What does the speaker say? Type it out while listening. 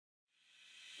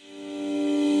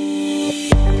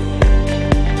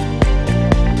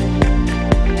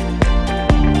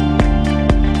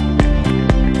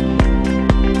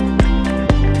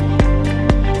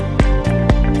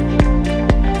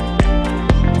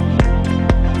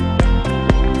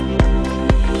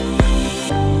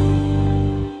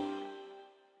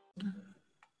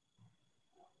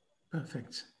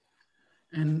Perfect.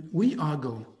 And we are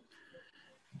go.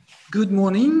 Good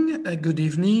morning, good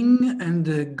evening,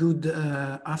 and good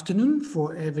afternoon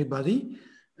for everybody.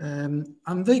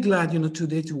 I'm very glad,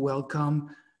 today to welcome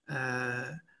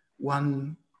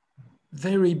one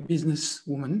very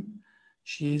businesswoman.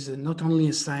 She is not only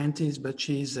a scientist, but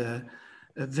she's a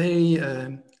very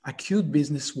acute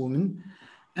businesswoman.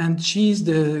 And she's she's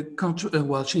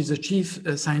the chief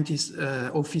scientist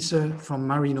officer from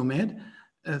Marinomed,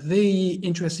 a very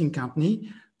interesting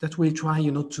company that we'll try,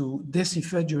 to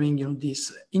decipher during,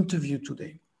 this interview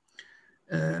today.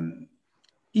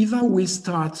 Eva will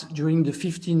start during the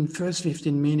first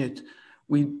 15 minutes.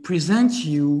 We present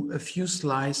you a few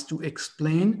slides to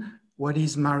explain what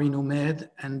is Marinomed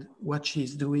and what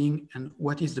she's doing and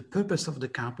what is the purpose of the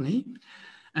company.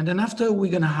 And then after,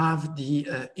 we're going to have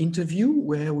the interview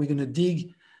where we're going to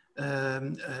dig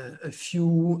a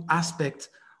few aspects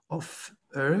of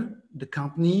her, the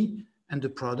company, and the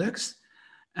products.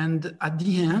 And at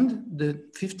the end, the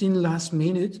 15 last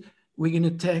minutes, we're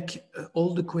going to take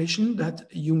all the questions that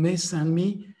you may send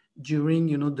me during,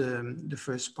 the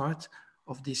first part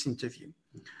of this interview.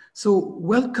 So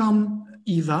welcome,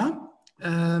 Eva.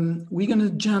 We're going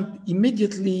to jump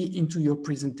immediately into your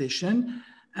presentation.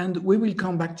 And we will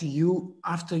come back to you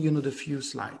after, the few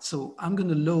slides. So I'm going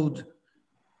to load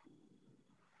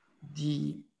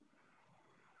the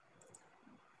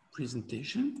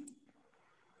presentation.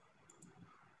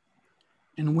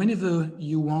 And whenever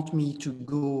you want me to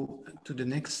go to the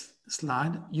next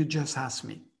slide, you just ask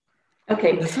me.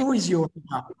 Okay. The floor is yours.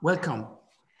 Welcome.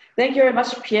 Thank you very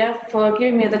much, Pierre, for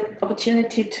giving me the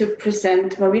opportunity to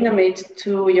present Marinomed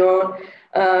to your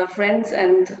friends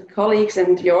and colleagues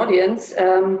and your audience.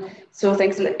 So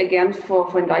thanks again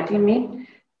for inviting me.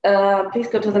 Please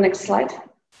go to the next slide.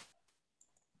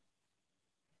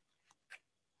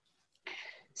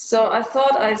 So I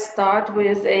thought I'd start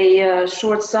with a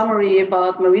short summary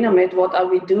about Marinomed. What are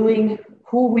we doing,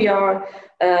 who we are,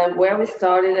 where we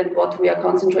started, and what we are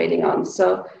concentrating on.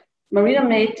 So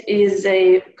Marinomed is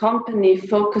a company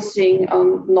focusing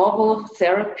on novel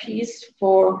therapies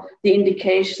for the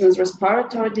indications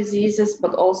respiratory diseases,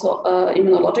 but also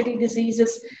immunological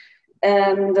diseases.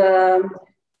 And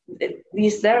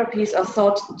these therapies are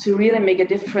thought to really make a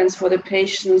difference for the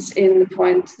patients in the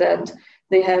point that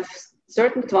they have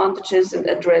certain advantages and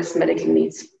address medical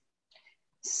needs.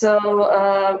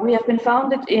 So we have been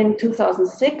founded in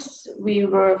 2006. We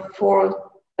were 4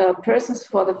 persons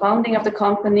for the founding of the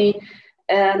company,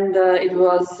 and it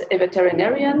was a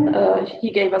veterinarian.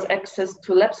 He gave us access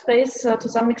to lab space to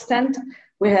some extent.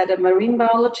 We had a marine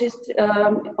biologist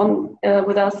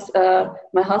with us,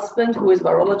 my husband, who is a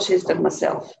virologist, and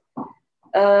myself.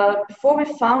 Before we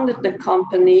founded the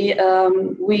company,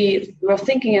 we were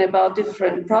thinking about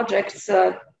different projects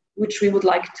which we would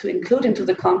like to include into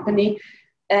the company.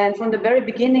 And from the very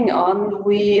beginning on,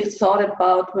 we thought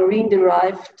about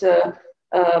marine-derived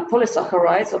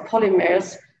polysaccharides or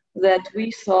polymers that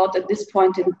we thought at this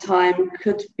point in time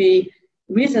could be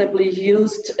reasonably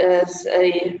used as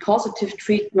a causative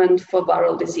treatment for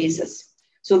viral diseases.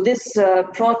 So this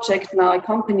project now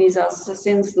accompanies us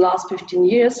since the last 15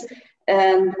 years,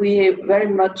 and we very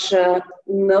much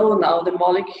know now the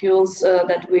molecules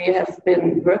that we have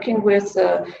been working with.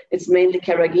 It's mainly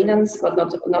carrageenans, but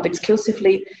not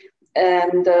exclusively.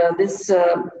 And this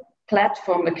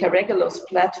platform, the carrageenose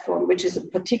platform, which is a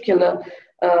particular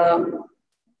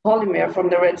polymer from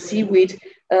the red seaweed,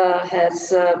 has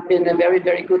been a very,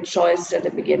 very good choice at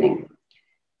the beginning.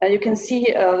 And you can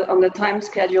see on the time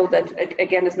schedule that,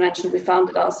 again, as mentioned, we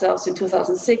founded ourselves in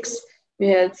 2006. We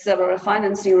had several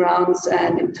financing rounds,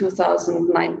 and in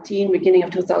 2019, beginning of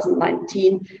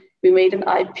 2019, we made an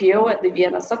IPO at the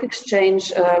Vienna Stock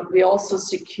Exchange. We also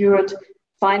secured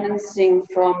financing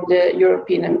from the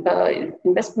European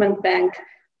Investment Bank,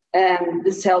 and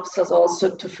this helps us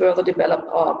also to further develop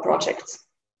our projects.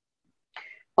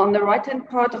 On the right-hand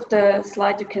part of the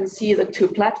slide, you can see the 2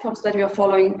 platforms that we are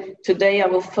following. Today, I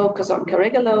will focus on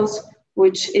carrageenose,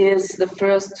 which is the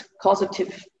first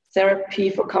causative therapy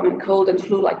for common cold and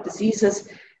flu-like diseases.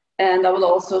 And I will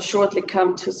also shortly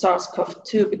come to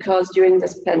SARS-CoV-2 because during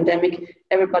this pandemic,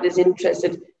 everybody's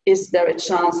interested, is there a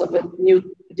chance of a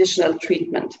new additional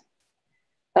treatment?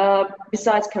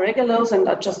 Besides carrageenose, and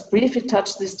I just briefly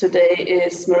touched this today,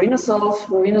 is Marinosolve.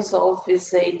 Marinosolve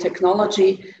is a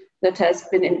technology that has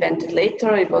been invented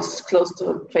later. It was close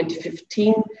to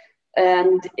 2015.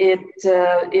 And it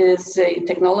is a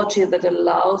technology that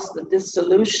allows the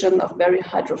dissolution of very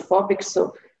hydrophobic,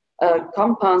 so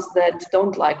compounds that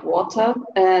don't like water.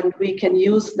 And we can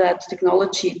use that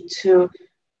technology to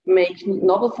make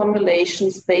novel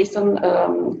formulations based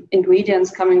on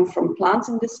ingredients coming from plants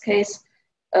in this case,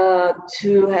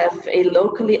 to have a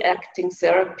locally acting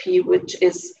therapy which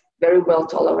is very well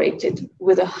tolerated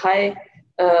with a high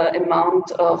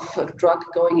amount of drug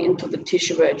going into the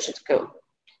tissue where it should go.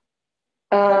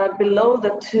 Below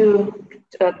the two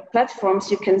platforms,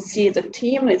 you can see the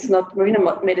team. It's not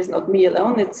Marinomed is not me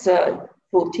alone. It's a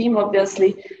full team,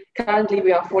 obviously. Currently,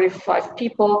 we are 45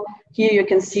 people. Here you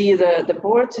can see the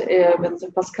board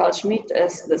with Pascal Schmidt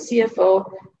as the CFO,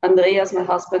 Andreas, my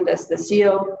husband, as the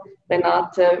CEO.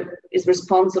 Renate is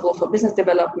responsible for business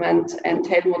development, and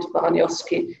Helmut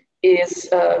Baraniowski is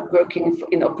working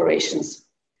in operations.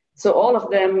 So all of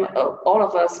them, all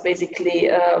of us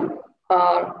basically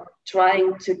are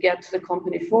trying to get the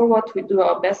company forward. We do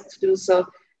our best to do so.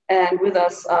 And with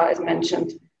us are, as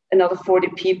mentioned, another 40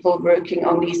 people working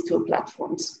on these two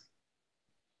platforms.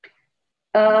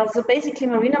 So basically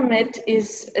Marinomed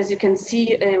is, as you can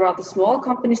see, a rather small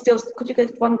company. Still, could you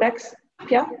get one back,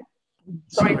 Pierre?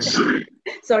 Sorry.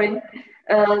 Sorry.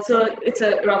 So it's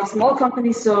a rather small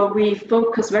company, so we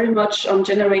focus very much on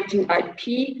generating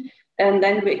IP, and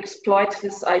then we exploit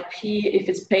this IP, if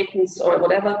it's patents or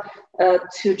whatever,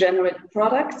 to generate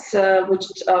products which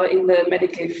are in the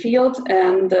medical field.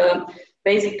 And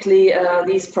basically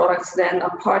these products then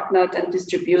are partnered and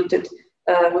distributed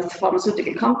with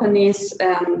pharmaceutical companies.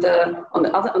 And on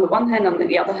the one hand, on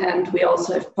the other hand, we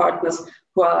also have partners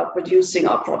who are producing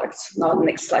our products. Now,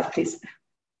 next slide, please.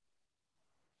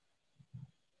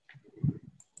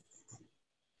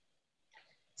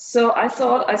 So I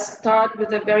thought I'd start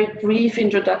with a very brief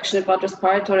introduction about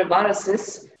respiratory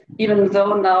viruses, even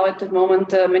though now at the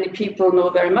moment many people know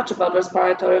very much about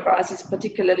respiratory viruses,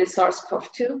 particularly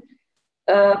SARS-CoV-2.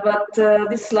 But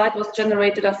this slide was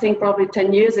generated, I think, probably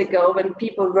 10 years ago, when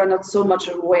people were not so much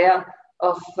aware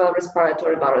of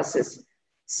respiratory viruses.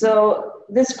 So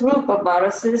this group of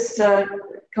viruses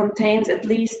contains at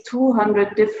least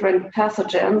 200 different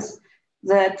pathogens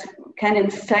that can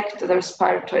infect the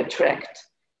respiratory tract.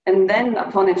 And then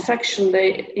upon infection,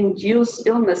 they induce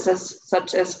illnesses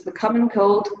such as the common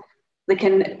cold. They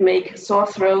can make sore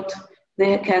throat.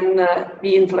 They can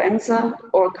be influenza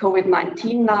or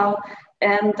COVID-19 now.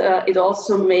 And it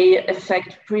also may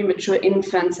affect premature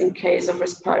infants in case of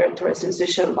respiratory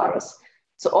syncytial virus.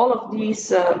 So all of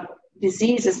these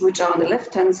diseases, which are on the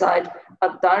left-hand side,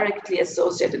 are directly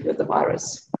associated with the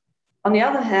virus. On the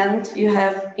other hand, you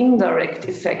have indirect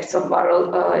effects of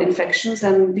viral infections,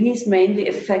 and these mainly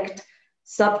affect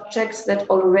subjects that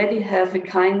already have a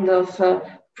kind of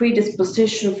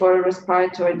predisposition for a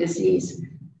respiratory disease.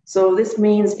 So this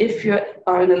means if you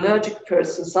are an allergic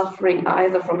person suffering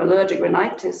either from allergic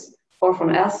rhinitis or from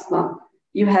asthma,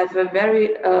 you have a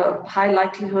very high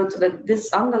likelihood that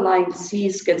this underlying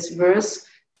disease gets worse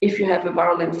if you have a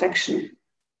viral infection.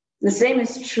 The same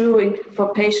is true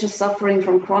for patients suffering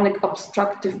from chronic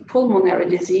obstructive pulmonary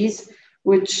disease,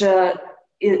 which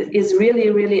is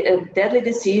really, really a deadly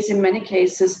disease in many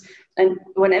cases. And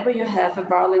whenever you have a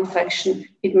viral infection,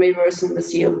 it may worsen the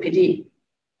COPD.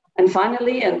 And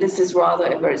finally, and this is rather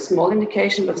a very small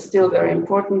indication, but still very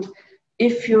important,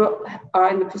 if you are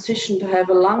in the position to have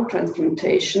a lung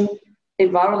transplantation, a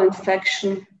viral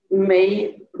infection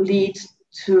may lead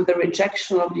to the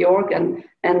rejection of the organ,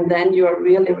 and then you are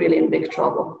really, really in big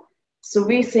trouble. So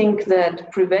we think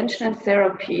that prevention and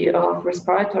therapy of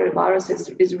respiratory viruses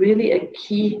is really a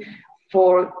key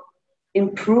for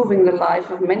improving the life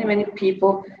of many, many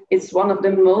people. It's one of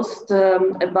the most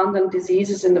abundant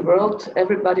diseases in the world.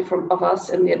 Everybody of us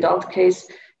in the adult case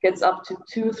gets up to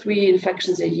 2-3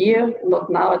 infections a year, not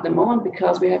now at the moment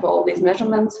because we have all these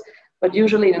measurements, but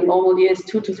usually in a normal year it's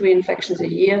 2 to 3 infections a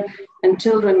year, and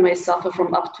children may suffer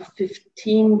from up to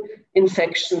 15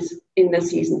 infections in the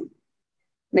season.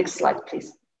 Next slide,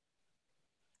 please.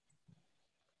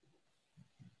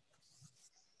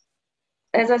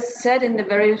 As I said in the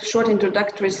very short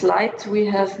introductory slide, we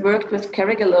have worked with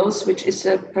carrageenan, which is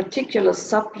a particular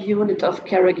subunit of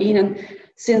carrageenan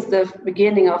since the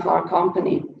beginning of our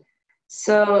company.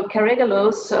 So carrageenan,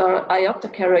 or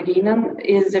ioctocaragenan,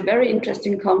 is a very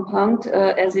interesting compound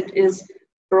as it is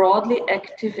broadly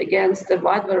active against a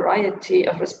wide variety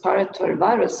of respiratory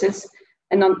viruses.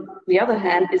 And on the other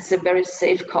hand, it's a very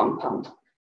safe compound.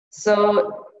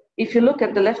 So if you look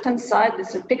at the left-hand side,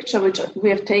 it's a picture which we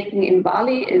have taken in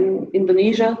Bali, in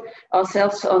Indonesia,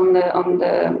 ourselves on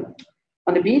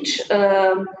the beach.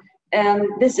 And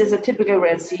this is a typical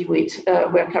red seaweed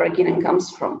where carrageenan comes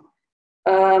from.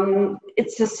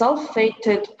 It's a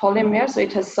sulfated polymer, so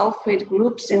it has sulfate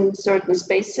groups in certain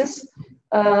spaces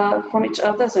from each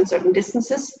other, so in certain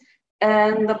distances.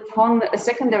 And upon a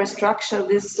secondary structure,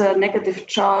 this negative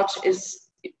charge is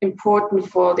important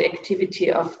for the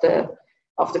activity of the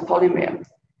polymer.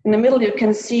 In the middle, you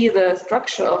can see the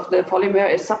structure of the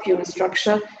polymer, a subunit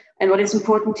structure. And what is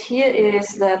important here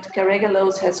is that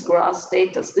carrageenan has GRAS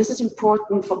status. This is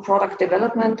important for product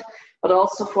development, but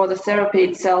also for the therapy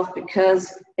itself,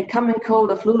 because a common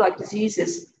cold or flu-like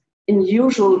diseases in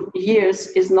usual years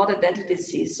is not a deadly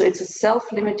disease. So it's a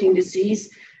self-limiting disease,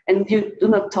 and you do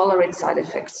not tolerate side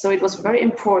effects. So it was very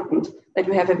important that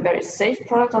we have a very safe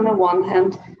product on the one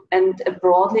hand and a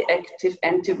broadly active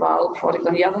antiviral product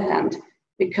on the other hand,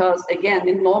 because again,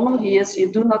 in normal years,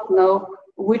 you do not know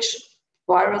which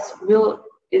virus will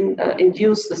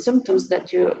induce the symptoms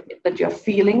that you're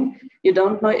feeling. You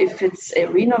don't know if it's a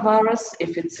rhinovirus,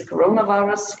 if it's a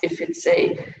coronavirus, if it's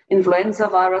a influenza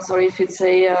virus, or if it's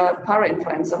a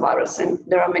parainfluenza virus, and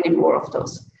there are many more of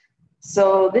those.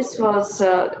 So this was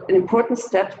an important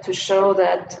step to show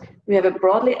that we have a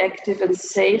broadly active and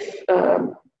safe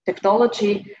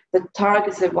technology that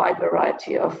targets a wide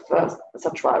variety of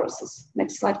such viruses.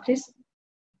 Next slide, please.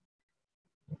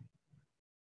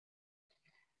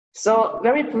 So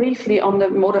very briefly on the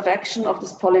mode of action of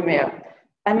this polymer.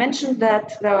 I mentioned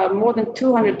that there are more than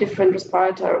 200 different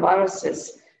respiratory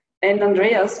viruses. And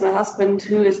Andreas, my husband,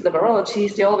 who is the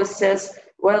virologist, he always says,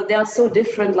 well, they are so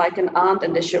different like an ant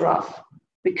and a giraffe,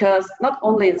 because not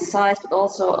only in size, but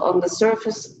also on the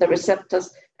surface, the receptors,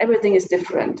 everything is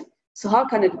different. So how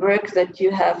can it work that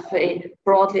you have a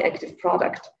broadly active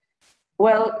product?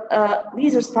 Well,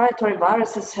 these respiratory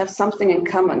viruses have something in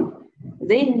common.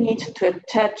 They need to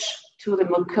attach to the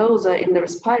mucosa in the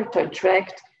respiratory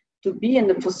tract to be in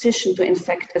the position to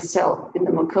infect a cell in the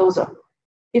mucosa.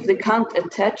 If they can't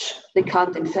attach, they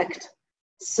can't infect.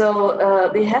 So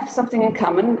they have something in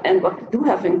common, and what they do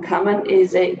have in common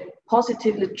is a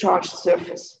positively charged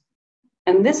surface.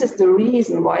 And this is the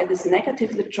reason why this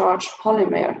negatively charged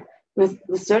polymer with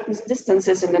certain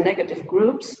distances in the negative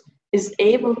groups is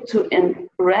able to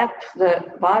enwrap the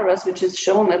virus, which is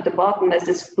shown at the bottom as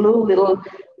this blue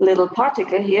little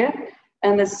particle here.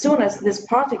 And as soon as this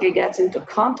particle gets into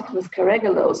contact with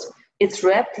carrageenan, it's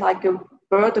wrapped like a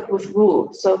burdock with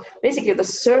wool. So basically the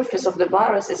surface of the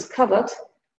virus is covered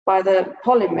by the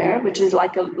polymer, which is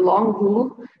like a long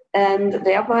wool, and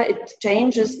thereby it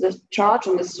changes the charge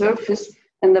on the surface,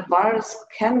 and the virus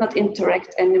cannot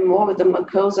interact anymore with the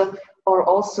mucosa or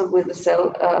also with the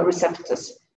cell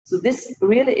receptors. So this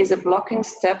really is a blocking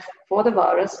step for the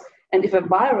virus, and if a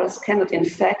virus cannot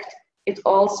infect, it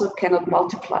also cannot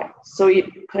multiply. So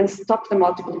you can stop the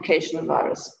multiplication of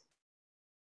virus.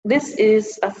 This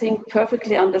is, I think,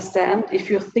 perfectly understand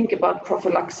if you think about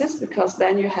prophylaxis, because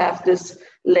then you have this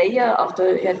layer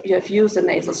after you have used a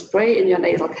nasal spray in your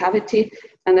nasal cavity,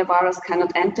 and the virus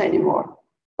cannot enter anymore.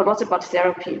 But what about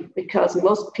therapy? Because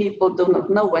most people do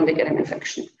not know when they get an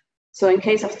infection. So in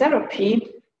case of therapy,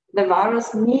 the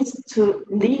virus needs to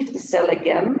leave the cell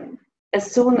again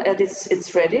as soon as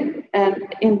it's ready.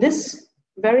 And in this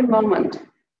very moment,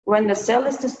 when the cell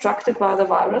is distracted by the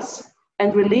virus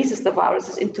and releases the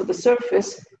viruses into the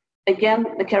surface, again,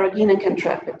 the carrageenan can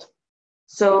trap it.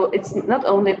 So it's not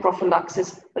only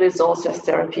prophylaxis, but it's also a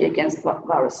therapy against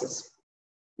viruses.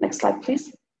 Next slide,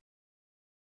 please.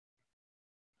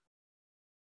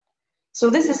 So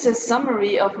this is a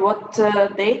summary of what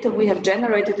data we have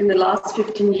generated in the last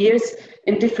 15 years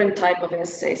in different types of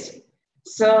assays.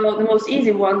 So the most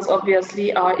easy ones,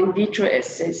 obviously, are in vitro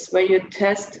assays, where you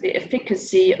test the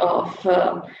efficacy of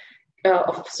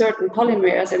certain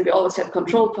polymers, and we always have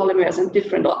control polymers and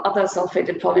different or other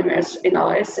sulfated polymers in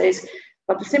our assays.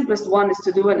 But the simplest one is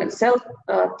to do a cell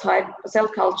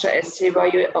culture assay, where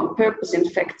you on purpose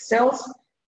infect cells,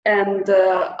 and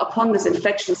upon this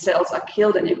infection, cells are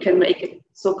killed, and you can make a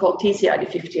so-called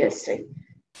TCID50 assay.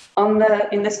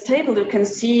 In this table, you can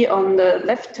see on the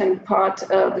left-hand part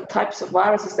the types of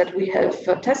viruses that we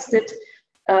have tested,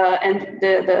 and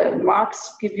the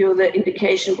marks give you the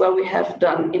indication where we have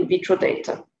done in vitro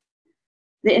data.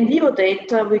 The in vivo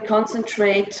data, we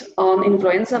concentrate on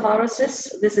influenza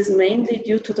viruses. This is mainly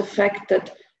due to the fact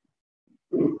that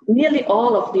nearly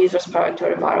all of these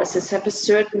respiratory viruses have a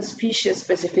certain species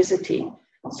specificity.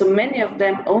 So many of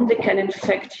them only can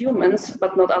infect humans,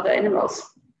 but not other animals.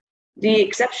 The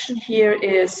exception here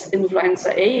is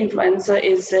influenza A. Influenza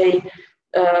is a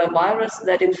virus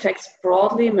that infects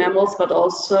broadly mammals, but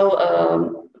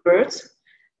also birds.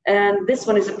 And this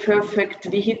one is a perfect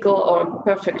vehicle or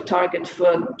perfect target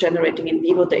for generating in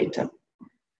vivo data.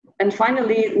 And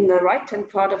finally, in the right-hand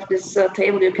part of this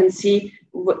table, you can see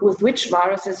with which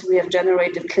viruses we have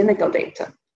generated clinical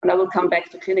data. And I will come back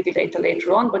to clinical data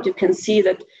later on, but you can see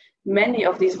that many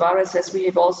of these viruses we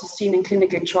have also seen in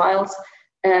clinical trials,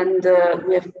 and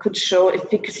could show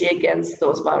efficacy against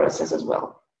those viruses as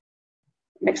well.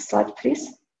 Next slide,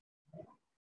 please.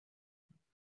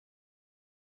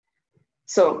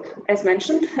 So, as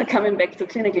mentioned, coming back to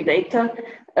clinical data,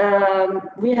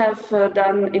 we have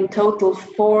done in total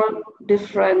 4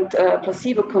 different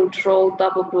placebo-controlled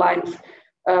double-blind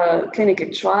clinical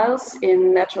trials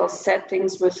in natural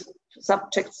settings with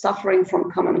subjects suffering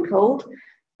from common cold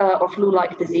or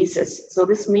flu-like diseases. So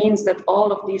this means that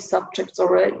all of these subjects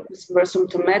already were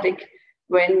symptomatic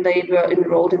when they were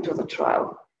enrolled into the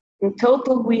trial. In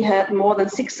total, we had more than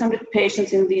 600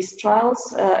 patients in these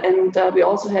trials, and we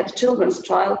also had a children's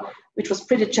trial, which was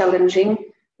pretty challenging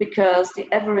because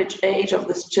the average age of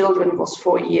these children was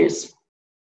 4 years.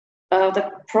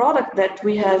 The product that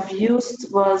we have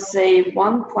used was a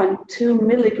 1.2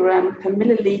 milligram per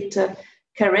milliliter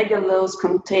carrageenan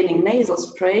containing nasal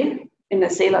spray in a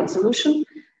saline solution,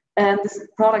 and this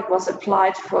product was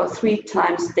applied for 3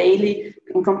 times daily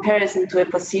in comparison to a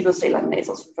placebo saline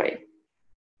nasal spray.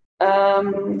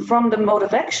 From the mode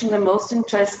of action, the most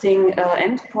interesting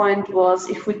endpoint was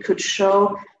if we could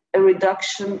show a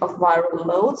reduction of viral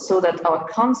load, so that our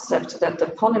concept that the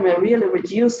polymer really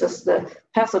reduces the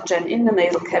pathogen in the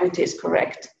nasal cavity is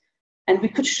correct. And we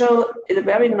could show in a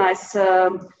very nice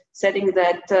setting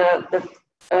that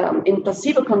in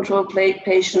placebo-controlled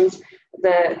patients,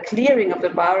 the clearing of the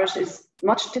virus is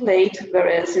much delayed,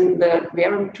 whereas in the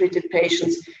verum-treated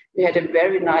patients, we had a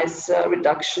very nice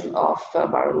reduction of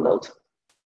viral load.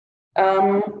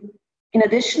 In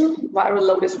addition, viral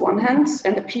load is 1 hand,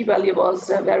 and the p-value was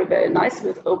very, very nice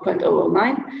with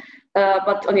 0.009.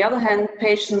 But on the other hand,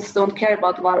 patients don't care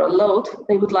about viral load.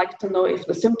 They would like to know if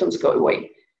the symptoms go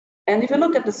away. And if you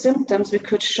look at the symptoms, we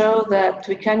could show that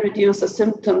we can reduce the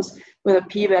symptoms with a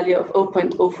p-value of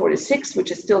 0.046,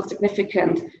 which is still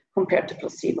significant compared to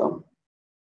placebo.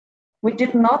 We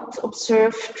did not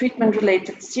observe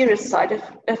treatment-related serious side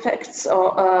effects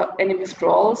or any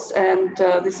withdrawals, and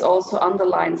this also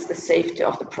underlines the safety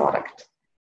of the product.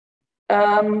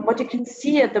 What you can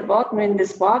see at the bottom in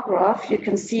this bar graph, you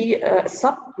can see a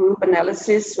subgroup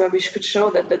analysis where we could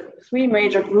show that the 3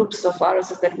 major groups of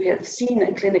viruses that we have seen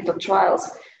in clinical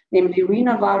trials, namely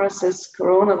rhinoviruses,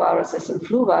 coronaviruses, and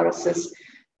flu viruses,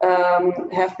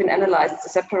 have been analyzed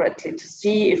separately to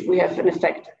see if we have an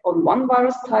effect on one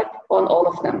virus type or on all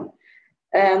of them.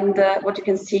 And what you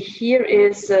can see here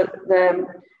is the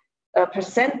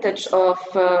percentage of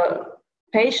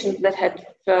patients that had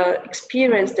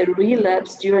experienced a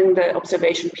relapse during the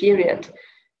observation period.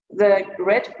 The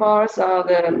red bars are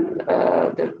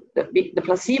the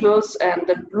placebos, and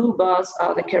the blue bars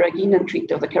are the carrageenan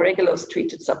treated, or the carrageenan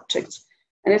treated subjects.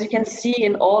 And as you can see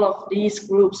in all of these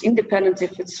groups, independent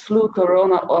if it's flu,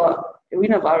 corona, or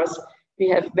rhinovirus, we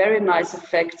have very nice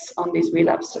effects on these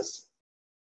relapses.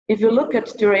 If you look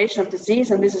at duration of disease,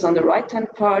 and this is on the right-hand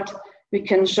part, we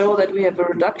can show that we have a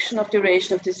reduction of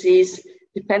duration of disease.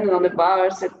 Depending on the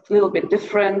virus, it's a little bit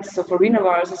different. So for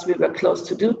rhinoviruses, we were close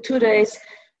to 2 days.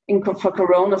 For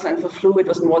coronas and for flu, it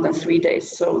was more than 3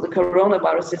 days. So the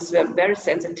coronaviruses were very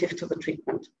sensitive to the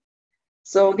treatment.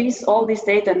 So all these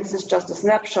data, and this is just a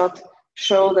snapshot,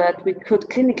 show that we could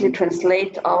clinically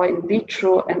translate our in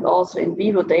vitro and also in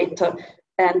vivo data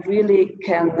and really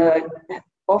can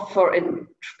offer a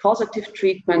positive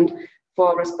treatment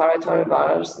for respiratory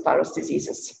virus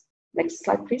diseases. Next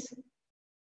slide, please.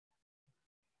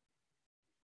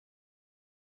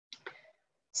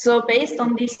 So based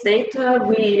on these data,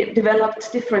 we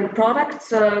developed different products.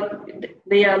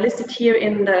 They are listed here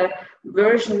in the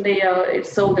version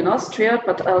it's sold in Austria,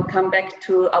 but I'll come back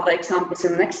to other examples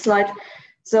in the next slide.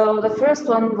 So the first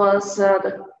one was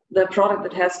the product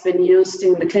that has been used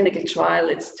in the clinical trial.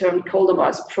 It's termed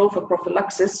Coldamaris Pro for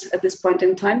prophylaxis at this point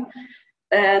in time.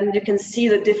 And you can see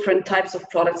the different types of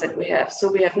products that we have. So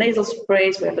we have nasal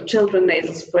sprays, we have a children's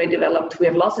nasal spray developed, we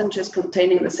have lozenges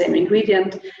containing the same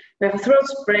ingredient, we have a throat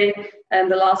spray,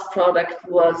 and the last product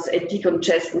was a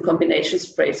decongestant combination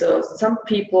spray. So some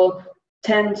people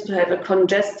tend to have a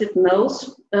congested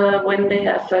nose when they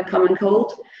have a common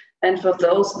cold. And for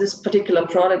those, this particular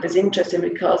product is interesting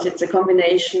because it's a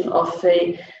combination of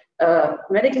a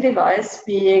medical device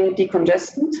being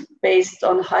decongestant based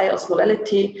on high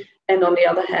osmolality, and on the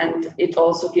other hand, it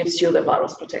also gives you the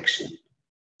virus protection.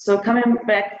 So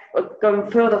going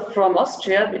further from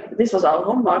Austria, this was our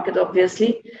home market,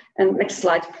 obviously. And next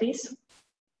slide, please.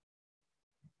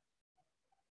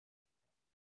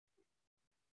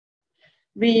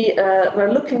 We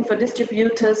were looking for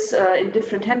distributors in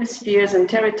different hemispheres and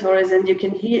territories, and you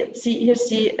can see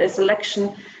a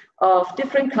selection of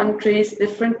different countries,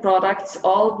 different products,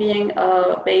 all being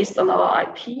based on our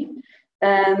IP.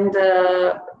 And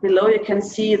below you can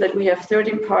see that we have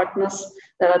 13 partners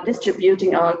that are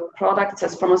distributing our products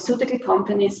as pharmaceutical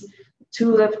companies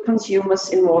to the consumers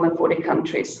in more than 40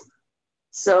 countries.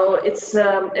 So it's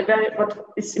what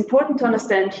is important to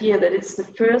understand here that it's the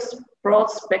first broad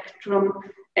spectrum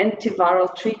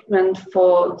antiviral treatment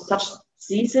for such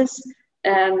diseases,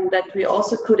 and that we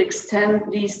also could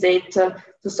extend these data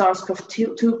to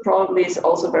SARS-CoV-2 probably is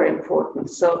also very important.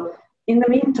 So in the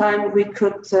meantime, we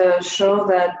could show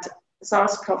that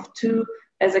SARS-CoV-2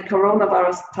 as a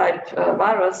coronavirus type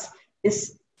virus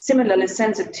is similarly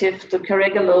sensitive to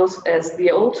carrageenan as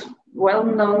the old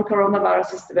well-known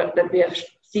coronaviruses that we have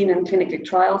seen in clinical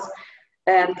trials.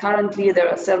 And currently there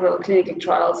are several clinical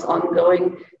trials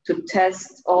ongoing to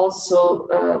test also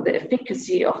the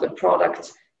efficacy of the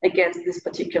product against this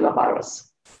particular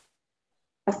virus.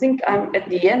 I think I'm at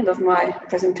the end of my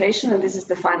presentation, and this is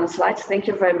the final slide. Thank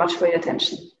you very much for your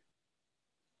attention.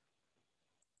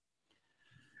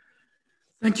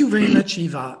 Thank you very much,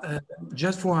 Eva.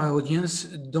 Just for our audience,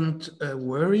 don't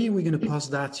worry. We're going to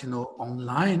post that,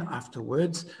 online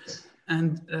afterwards.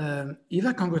 And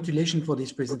Eva, congratulations for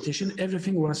this presentation.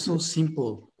 Everything was so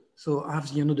simple. So I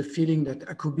have, the feeling that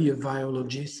I could be a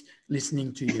biologist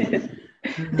listening to you. I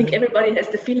think everybody has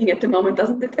the feeling at the moment,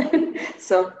 doesn't it?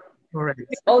 So correct.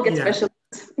 We all get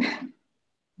specialists.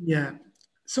 Yeah.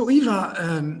 So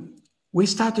Eva, we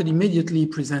started immediately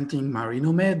presenting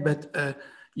Marinomed, but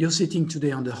you're sitting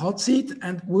today on the hot seat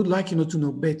and would like, to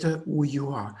know better who you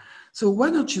are. So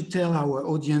why don't you tell our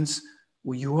audience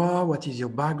who you are, what is your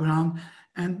background,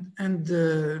 and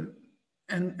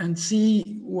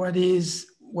see what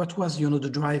was, the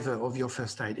driver of your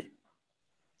first idea.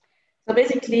 So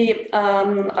basically,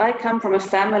 I come from a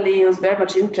family who's very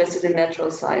much interested in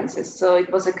natural sciences. So it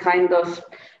was a kind of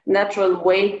natural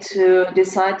way to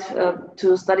decide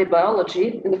to study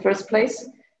biology in the first place.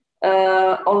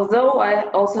 Although I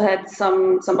also had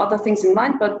some other things in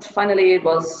mind, but finally it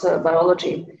was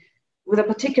biology with a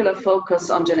particular focus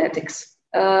on genetics.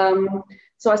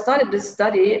 So I started this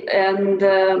study,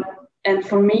 and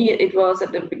for me it was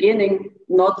at the beginning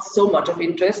not so much of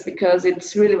interest because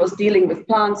it really was dealing with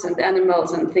plants and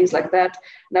animals and things like that,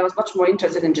 and I was much more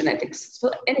interested in genetics.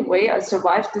 So anyway, I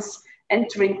survived this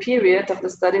entering period of the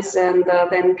studies and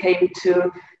then came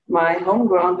to my home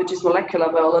ground, which is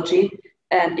molecular biology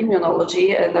and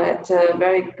immunology, and I had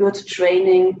very good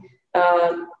training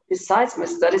besides my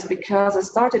studies because I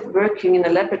started working in a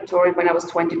laboratory when I was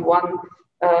 21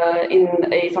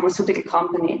 in a pharmaceutical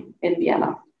company in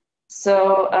Vienna.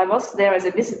 So I was there as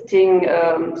a visiting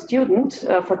student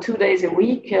for 2 days a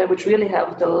week, which really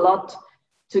helped a lot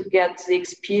to get the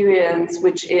experience,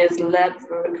 which is lab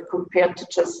work compared to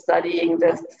just studying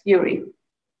the theory.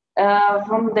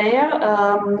 From there,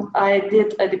 I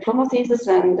did a diploma thesis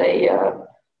and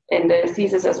a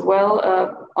thesis as well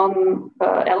on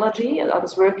allergy. I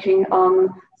was working on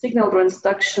signal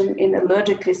transduction in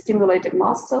allergically stimulated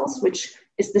mast cells, which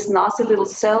is this nasty little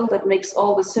cell that makes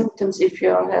all the symptoms if you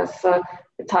have a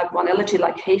type 1 allergy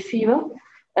like hay fever.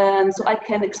 And so I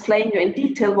can explain you in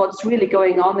detail what's really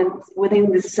going on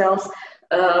within these cells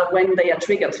when they are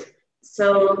triggered.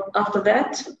 So after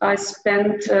that, I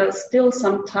spent still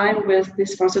some time with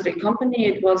this pharmaceutical company.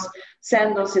 It was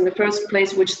Sandoz in the first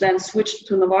place, which then switched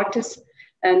to Novartis.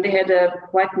 And they had a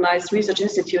quite nice research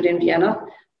institute in Vienna.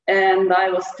 And I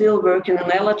was still working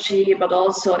on allergy, but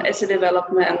also on assay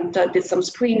development. I did some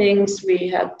screenings. We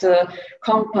had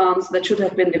compounds that should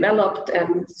have been developed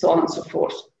and so on and so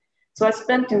forth. So I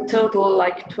spent in total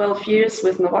like 12 years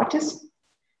with Novartis.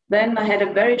 Then I had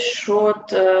a very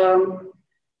short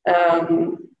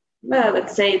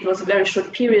let's say it was a very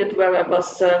short period where I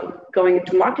was going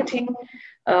into marketing.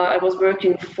 I was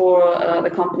working for the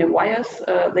company Wyeth.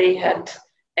 They had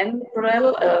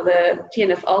Enbrel, the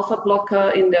TNF-alpha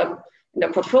blocker in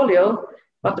their portfolio,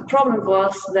 but the problem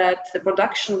was that the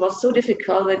production was so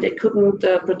difficult that they couldn't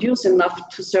produce enough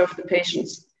to serve the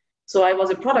patients. So I was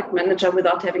a product manager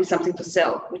without having something to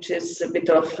sell, which is a bit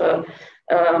of,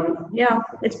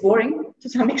 it's boring to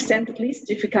some extent at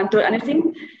least, if you can't do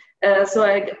anything. So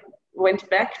I went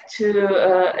back to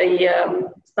a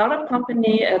startup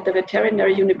company at the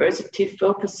veterinary university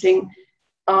focusing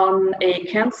on a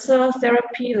cancer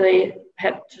therapy. They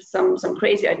had some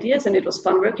crazy ideas and it was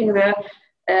fun working there.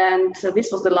 And so this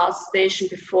was the last station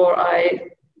before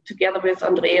I, together with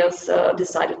Andreas,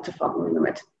 decided to found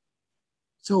Marinomed.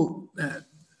 So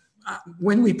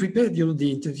when we prepared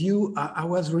the interview, I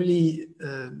was really,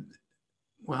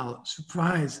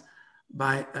 surprised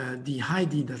by the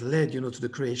idea that led to the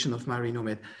creation of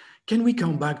Marinomed. Can we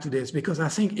come back to this? Because I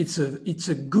think it's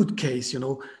a good case,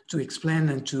 to explain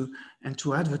and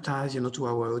to advertise, to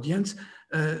our audience.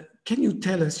 Can you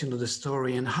tell us, the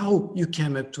story and how you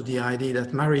came up to the idea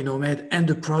that Marinomed and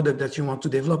the product that you want to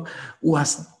develop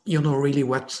was, really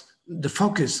what the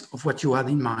focus of what you had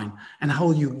in mind, and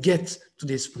how you get to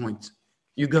this point?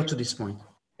 You got to this point.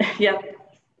 Yeah,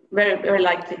 very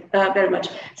likely, very much.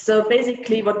 So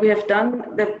basically, what we have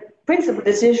done, the principal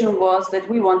decision was that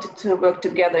we wanted to work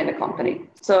together in a company.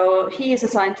 So he is a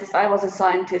scientist, I was a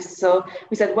scientist. So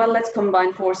we said, well, let's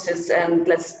combine forces and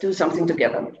let's do something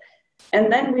together.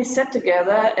 And then we sat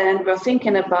together and we're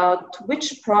thinking about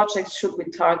which projects should we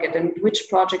target and which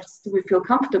projects do we feel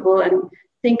comfortable and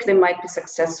think they might be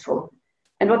successful.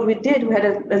 And what we did, we had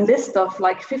a list of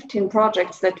like 15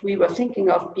 projects that we were thinking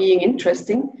of being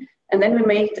interesting. And then we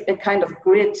made a kind of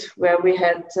grid where we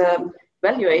had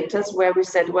evaluators where we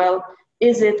said, well,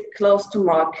 is it close to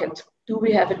market? Do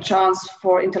we have a chance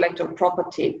for intellectual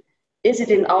property? Is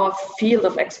it in our field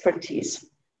of expertise?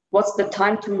 What's the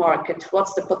time to market?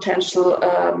 What's the potential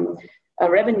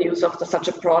revenues of such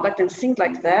a product and things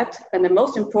like that? And the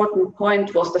most important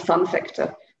point was the fun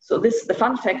factor. So the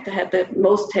fun factor had the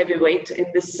most heavy weight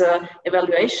in this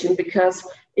evaluation, because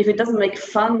if it doesn't make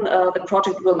fun, the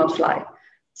project will not fly.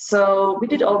 So we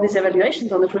did all these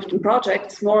evaluations on the 15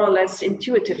 projects, more or less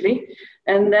intuitively.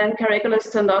 And then Carregulus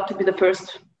turned out to be the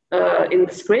first in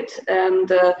this grid.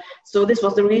 And so this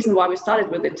was the reason why we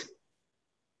started with it.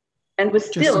 And we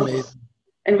still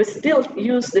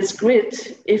use this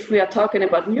grid if we are talking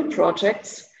about new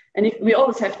projects. And if we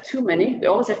always have too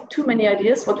many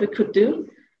ideas what we could do.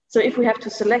 So if we have to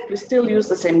select, we still use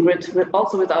the same grid,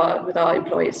 also with our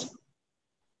employees.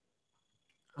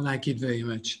 I like it very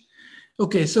much.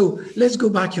 Okay, so let's go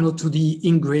back, to the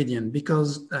ingredient,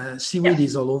 because seaweed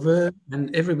is all over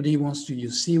and everybody wants to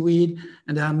use seaweed,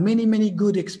 and there are many, many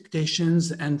good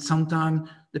expectations, and sometimes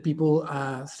the people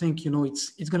think,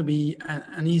 it's going to be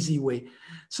an easy way.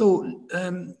 So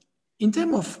in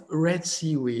terms of red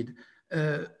seaweed,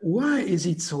 why is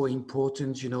it so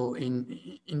important,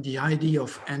 in the idea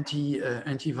of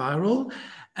antiviral?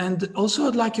 And also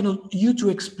I'd like, you to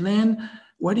explain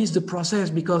what is the process,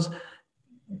 because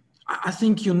I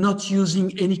think you're not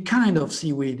using any kind of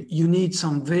seaweed. You need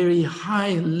some very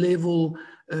high level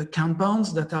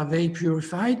compounds that are very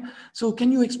purified. So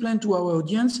can you explain to our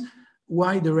audience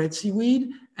why the red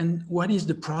seaweed and what is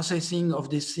the processing of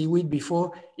this seaweed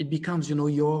before it becomes,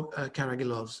 your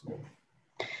Carregulus?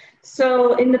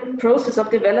 So in the process of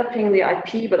developing the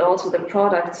IP, but also the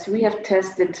products, we have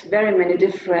tested very many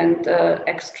different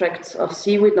extracts of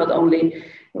seaweed, not only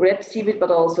red seaweed,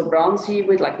 but also brown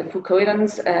seaweed, like the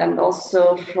fucoidans, and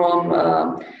also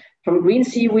from green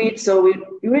seaweed. So we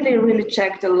really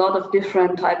checked a lot of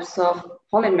different types of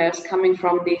polymers coming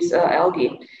from these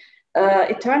algae.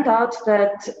 It turned out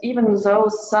that even though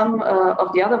some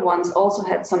of the other ones also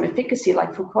had some efficacy,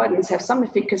 like fucoidans have some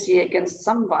efficacy against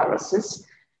some viruses,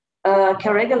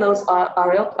 Carregulus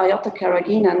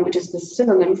iota-carrageenan, which is the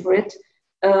synonym for it,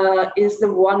 is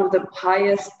the one with the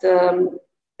highest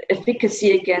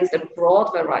efficacy against a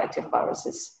broad variety of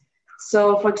viruses.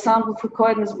 So, for example,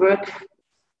 fucoidans work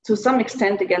to some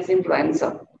extent against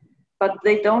influenza, but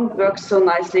they don't work so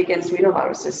nicely against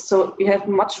rhinoviruses. So you have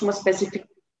much more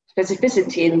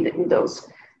specificity in those.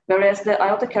 Whereas the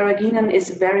iota-carrageenan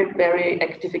is very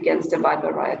active against a wide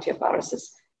variety of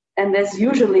viruses. And as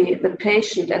usually the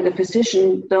patient and the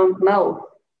physician don't know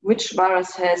which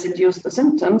virus has induced the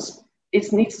symptoms,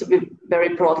 it needs to be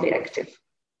very broadly active.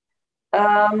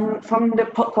 From the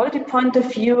quality point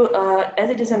of view, as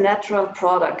it is a natural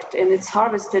product and it's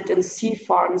harvested in sea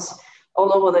farms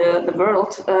all over the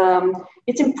world,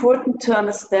 it's important to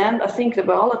understand, I think, the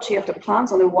biology of the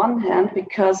plants on the one hand,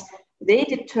 because they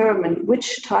determine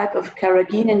which type of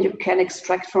carrageenan you can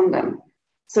extract from them.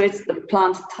 So it's the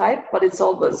plant type, but it's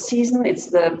all the season, it's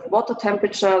the water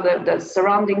temperature, the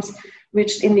surroundings,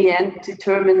 which in the end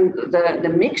determine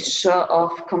the mixture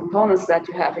of components that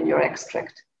you have in your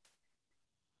extract.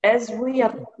 As we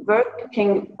are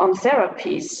working on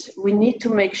therapies, we need to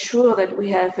make sure that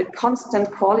we have a constant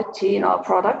quality in our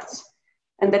products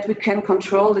and that we can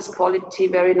control this quality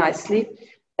very nicely.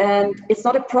 And it's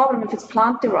not a problem if it's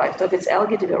plant-derived or if it's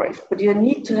algae-derived, but you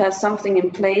need to have something in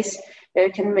place where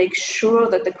you can make sure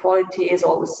that the quality is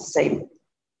always the same.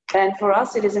 And for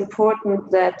us, it is important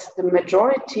that the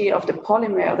majority of the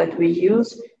polymer that we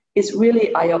use is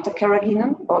really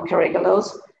iota-carrageenan or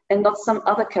Carregulus and not some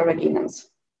other carrageenans.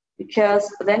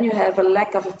 Because then you have a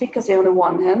lack of efficacy on the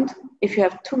one hand, if you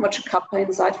have too much kappa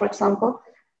inside, for example.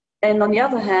 And on the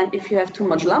other hand, if you have too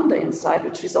much lambda inside,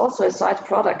 which is also a side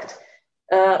product,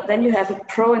 then you have a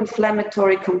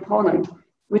pro-inflammatory component,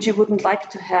 which you wouldn't like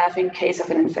to have in case of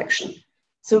an infection.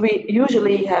 So we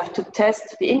usually have to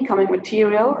test the incoming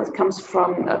material that comes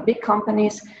from big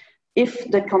companies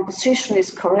if the composition is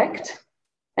correct,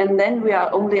 and then we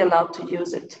are only allowed to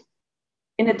use it.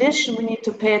 In addition, we need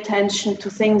to pay attention to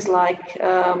things like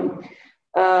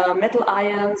metal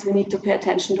ions. We need to pay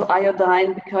attention to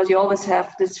iodine, because you always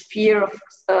have this fear of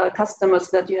customers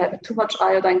that you have too much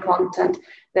iodine content,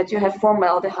 that you have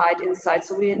formaldehyde inside.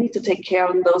 So we need to take care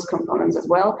of those components as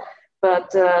well.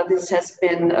 But this has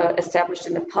been established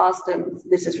in the past, and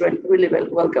this is really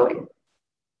well going.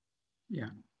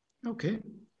 Yeah, okay,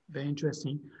 very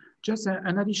interesting. Just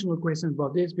an additional question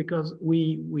about this, because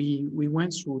we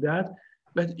went through that,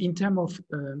 but in terms of,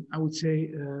 I would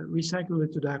say,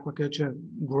 recycled to the aquaculture,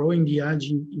 growing the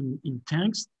algae in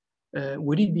tanks,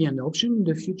 would it be an option in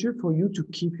the future for you to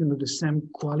keep, the same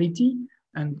quality?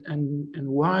 And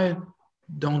why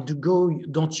don't you go,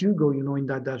 in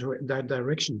that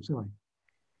direction? Sorry.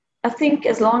 I think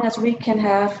as long as we can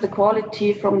have the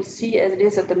quality from the sea as it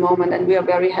is at the moment, and we are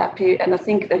very happy, and I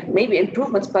think there may be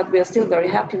improvements, but we are still very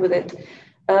happy with it.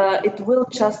 It will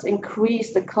just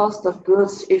increase the cost of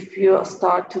goods if you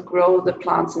start to grow the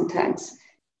plants in tanks.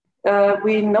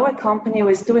 We know a company who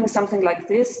is doing something like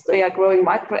this. They are growing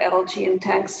microalgae in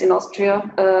tanks in Austria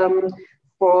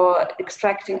for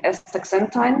extracting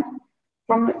astaxanthine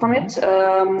from it.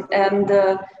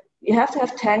 You have to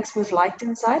have tanks with light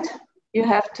inside. You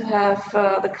have to have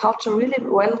the culture really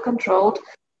well controlled.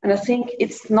 And I think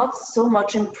it's not so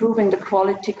much improving the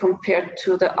quality compared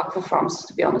to the aqua farms,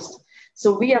 to be honest.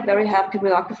 So we are very happy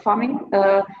with aqua farming.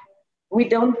 We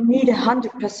don't need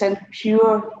 100%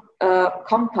 pure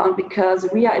compound, because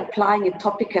we are applying it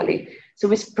topically. So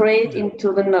we spray it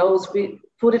into the nose, we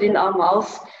put it in our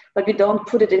mouth, but we don't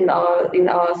put it in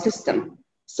our system.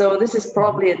 So this is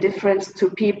probably a difference to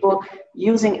people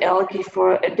using algae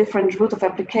for a different route of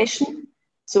application.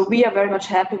 So we are very much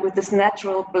happy with this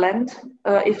natural blend,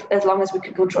 as long as we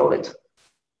can control it.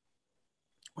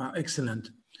 Wow, excellent.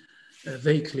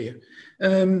 Very clear.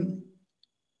 During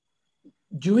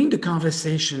the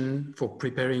conversation for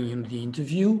preparing the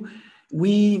interview,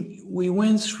 we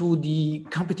went through the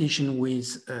competition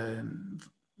with,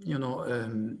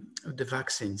 the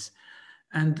vaccines.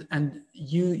 And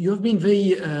you have been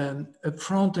very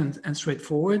upfront and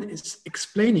straightforward. It's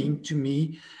explaining to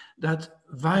me that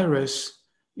virus,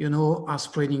 are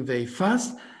spreading very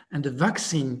fast, and the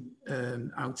vaccine,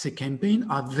 I would say, campaign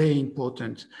are very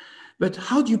important. But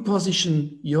how do you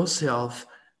position yourself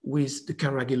with the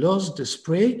carrageenan, the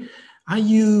spray? Are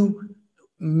you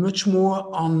much more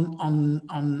on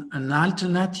an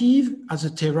alternative as a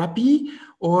therapy,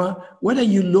 or what are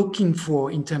you looking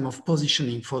for in terms of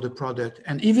positioning for the product?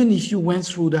 And even if you went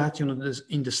through that,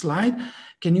 in the slide,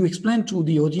 can you explain to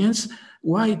the audience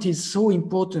why it is so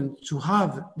important to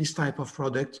have this type of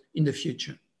product in the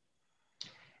future?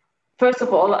 First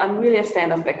of all, I'm really a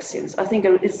fan of vaccines. I think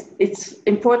it's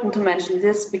important to mention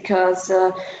this, because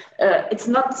it's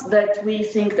not that we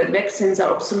think that vaccines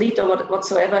are obsolete or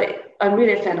whatsoever. I'm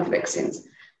really a fan of vaccines.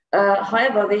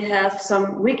 However, they have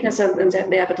some weaknesses and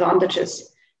they have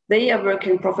advantages. They are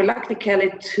working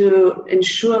prophylactically to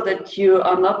ensure that you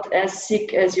are not as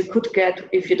sick as you could get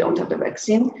if you don't have the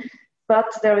vaccine.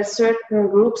 But there are certain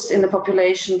groups in the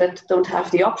population that don't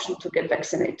have the option to get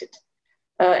vaccinated.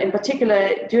 In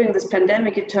particular, during this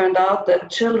pandemic, it turned out that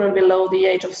children below the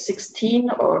age of 16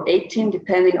 or 18,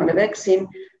 depending on the vaccine,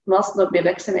 must not be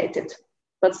vaccinated.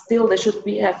 But still, they should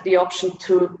have the option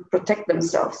to protect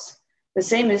themselves. The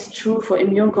same is true for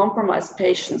immune-compromised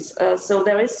patients. So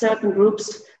there is certain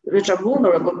groups which are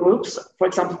vulnerable groups, for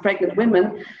example, pregnant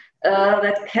women,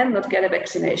 that cannot get a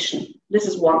vaccination. This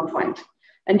is one point.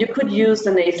 And you could use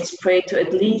the nasal spray to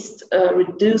at least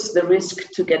reduce the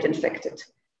risk to get infected.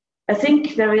 I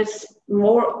think there is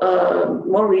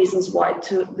more reasons why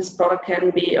this product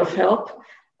can be of help.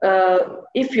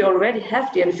 If you already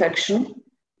have the infection,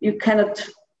 you cannot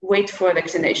wait for a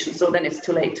vaccination, so then it's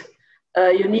too late.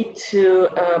 You need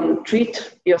to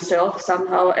treat yourself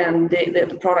somehow, and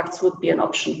the products would be an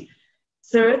option.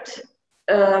 Third,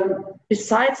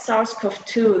 besides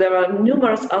SARS-CoV-2, there are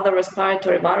numerous other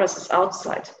respiratory viruses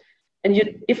outside. And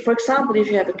if, for example, if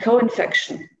you have a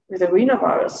co-infection with a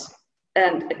rhinovirus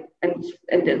and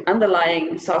an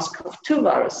underlying SARS-CoV-2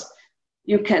 virus,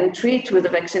 you can treat with a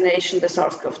vaccination the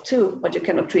SARS-CoV-2, but you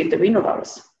cannot treat the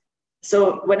rhinovirus.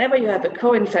 So whenever you have a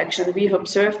co-infection, we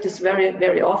observed this very,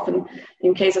 very often.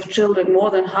 In case of children, more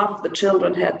than half of the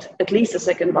children had at least a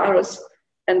second virus,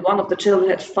 and one of the children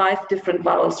had 5 different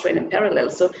viral strains in parallel.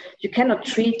 So you cannot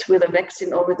treat with a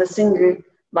vaccine or with a single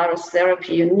virus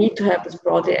therapy, you need to have this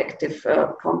broadly active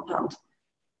compound.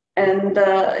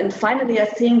 And finally, I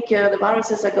think the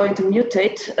viruses are going to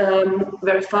mutate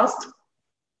very fast.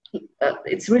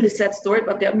 It's really a sad story,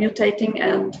 but they're mutating,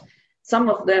 and some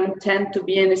of them tend to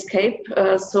be an escape.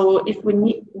 So if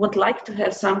we would like to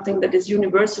have something that is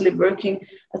universally working,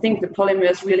 I think the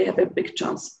polymers really have a big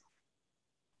chance.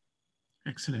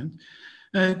 Excellent.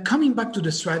 Coming back to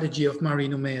the strategy of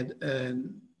Marinomed,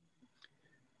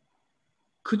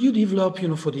 could you develop,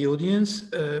 for the audience,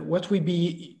 what will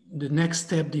be the next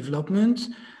step development,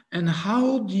 and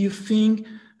how do you think,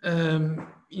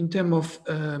 in terms of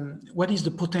what is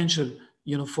the potential,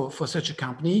 for such a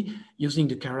company using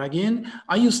the carrageen?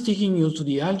 Are you sticking to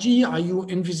the algae? Are you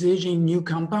envisaging new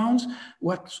compounds?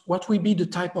 What will be the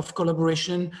type of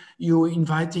collaboration you're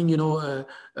inviting?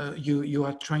 You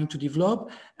are trying to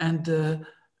develop, and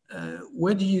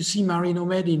where do you see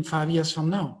Marinomed in 5 years from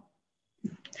now?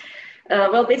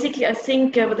 Well, basically, I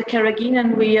think with the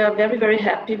carrageenan, we are very, very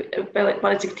happy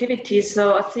about its activity.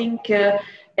 So I think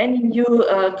any new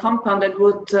compound that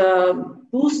would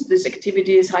boost this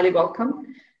activity is highly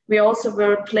welcome. We also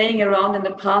were playing around in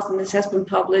the past, and this has been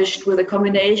published, with a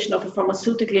combination of a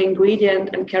pharmaceutical ingredient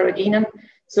and carrageenan.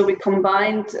 So we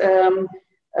combined an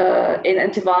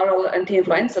antiviral,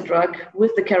 anti-influenza drug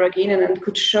with the carrageenan and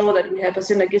could show that we have a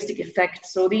synergistic effect.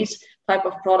 So these type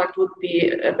of product would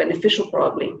be beneficial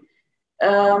probably.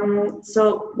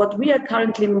 So what we are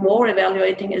currently more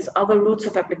evaluating is other routes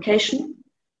of application.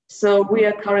 So we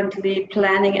are currently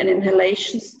planning an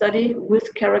inhalation study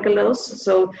with carrageenan,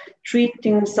 so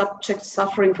treating subjects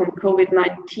suffering from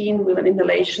COVID-19 with an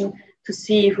inhalation to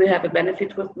see if we have a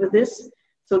benefit with this.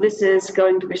 So this is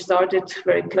going to be started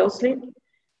very closely.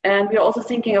 And we're also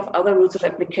thinking of other routes of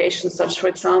application, such, for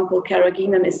example,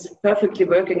 carrageenan is perfectly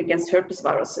working against herpes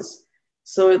viruses.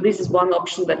 So this is one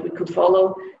option that we could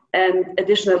follow, and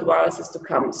additional viruses to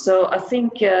come. So I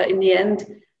think in the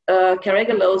end,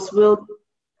 carrageenan will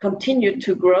continue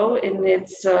to grow in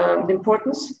its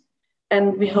importance.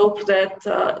 And we hope that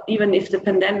even if the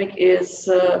pandemic is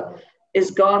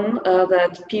gone,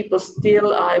 that people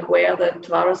still are aware that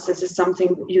viruses is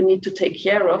something you need to take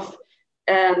care of.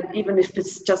 And even if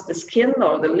it's just the skin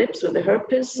or the lips with the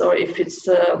herpes, or if it's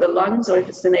the lungs, or if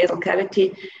it's the nasal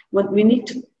cavity, we need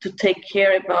to take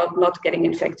care about not getting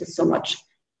infected so much.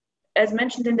 As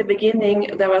mentioned in the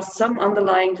beginning, there are some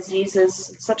underlying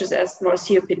diseases such as asthma or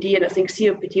COPD, and I think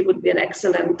COPD would be an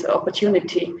excellent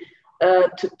opportunity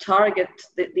to target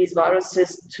these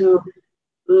viruses to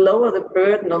lower the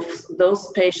burden of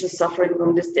those patients suffering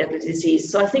from this deadly disease.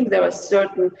 So I think there are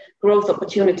certain growth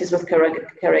opportunities with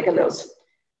carrageenan.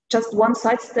 Just one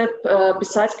sidestep,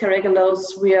 besides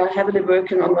carrageenan, we are heavily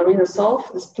working on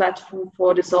Marinosolve, this platform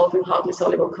for dissolving hardly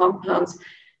soluble compounds.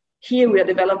 Here we are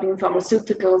developing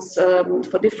pharmaceuticals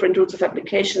for different routes of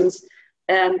applications,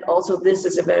 and also this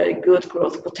is a very good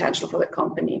growth potential for the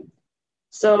company.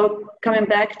 So coming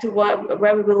back to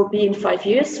where we will be in 5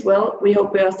 years, well, we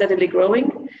hope we are steadily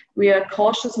growing. We are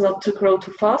cautious not to grow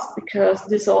too fast, because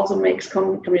this also makes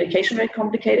communication very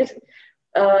complicated.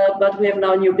 But we have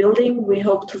now a new building. We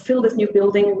hope to fill this new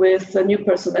building with new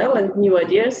personnel and new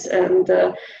ideas. And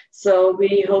so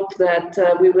we hope that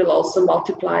we will also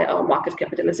multiply our market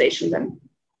capitalization then.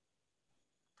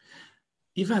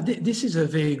 Eva, this is a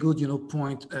very good,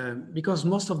 point, because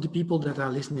most of the people that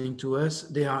are listening to us,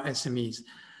 they are SMEs.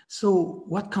 So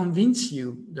what convinced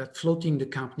you that floating the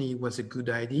company was a good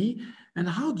idea? And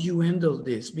how do you handle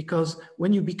this? Because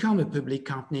when you become a public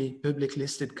company, public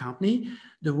listed company,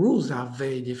 the rules are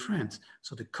very different.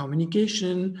 So the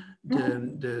communication,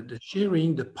 the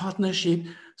sharing, the partnership.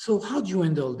 So how do you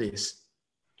handle this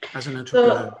as an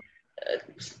entrepreneur?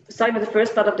 Starting with the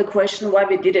first part of the question, why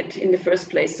we did it in the first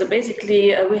place. So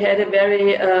basically, we had a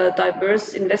very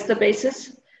diverse investor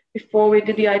basis before we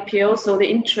did the IPO, so the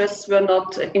interests were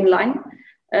not in line.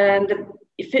 And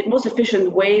the most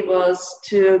efficient way was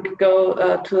to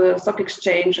go to a stock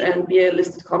exchange and be a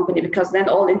listed company, because then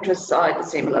all interests are at the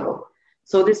same level.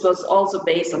 So this was also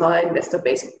based on our investor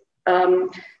base.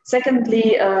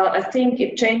 Secondly, I think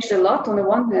it changed a lot on the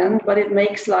one hand, but it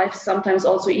makes life sometimes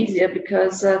also easier,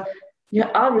 because you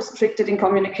are restricted in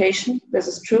communication. This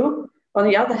is true. On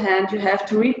the other hand, you have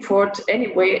to report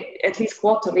anyway, at least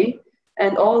quarterly,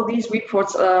 and all these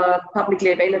reports are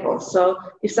publicly available. So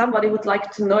if somebody would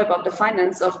like to know about the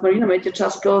finance of Marinomed, you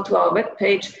just go to our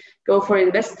webpage, go for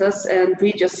investors, and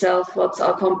read yourself what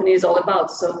our company is all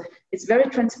about. So it's very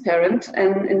transparent,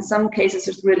 and in some cases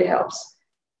it really helps.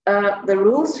 The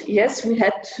rules, yes, we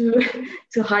had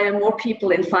to hire more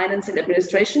people in finance and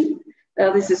administration.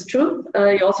 This is true.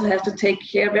 You also have to take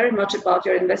care very much about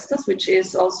your investors, which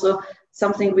is also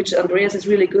something which Andreas is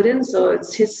really good in. So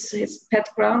it's his pet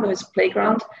ground or his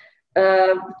playground,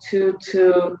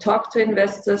 to talk to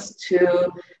investors,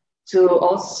 to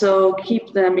also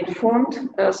keep them informed.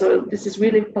 So this is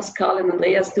really Pascal and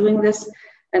Andreas doing this.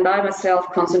 And I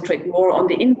myself concentrate more on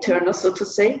the internal, so to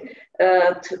say,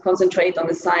 to concentrate on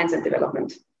the science and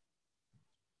development.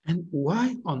 And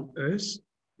why on earth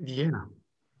Vienna?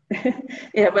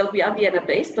 Yeah, well, we are Vienna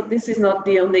based, but this is not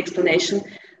the only explanation.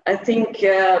 I think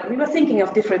we were thinking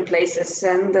of different places,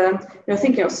 and we were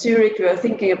thinking of Zurich, we were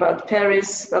thinking about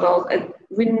Paris, but all,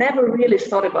 we never really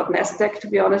thought about Nasdaq, to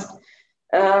be honest.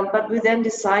 But we then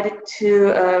decided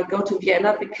to go to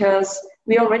Vienna because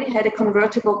we already had a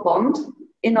convertible bond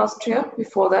in Austria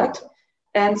before that.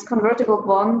 And this convertible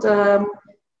bond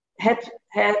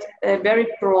had a very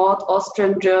broad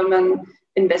Austrian-German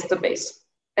investor base.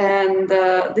 And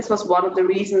this was one of the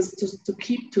reasons to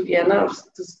keep to Vienna, or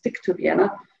to stick to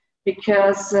Vienna,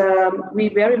 because we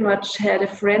very much had a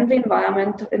friendly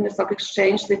environment in the stock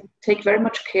exchange. They take very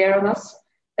much care on us,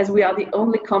 as we are the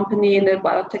only company in the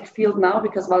biotech field now,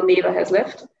 because Valneva has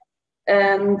left.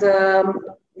 And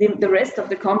the rest of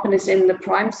the companies in the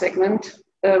prime segment,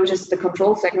 which is the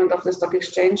control segment of the stock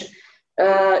exchange,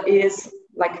 is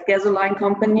like gasoline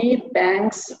company,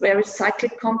 banks, very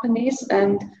cyclic companies.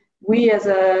 And we as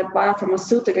a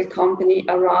biopharmaceutical company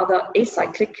are rather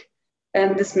acyclic,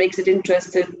 and this makes it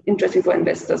interesting for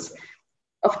investors.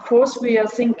 Of course, we are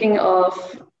thinking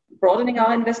of broadening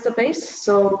our investor base,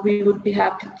 so we would be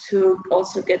happy to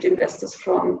also get investors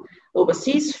from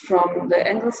overseas, from the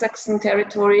Anglo-Saxon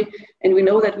territory, and we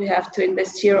know that we have to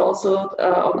invest here also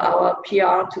on our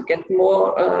PR to get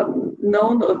more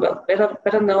known, or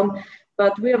better known,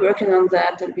 but we are working on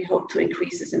that, and we hope to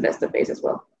increase this investor base as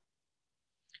well.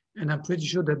 And I'm pretty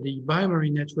sure that the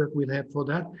BioMarine network will help for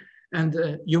that.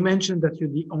 And you mentioned that you're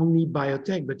the only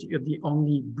biotech, but you're the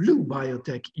only blue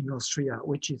biotech in Austria,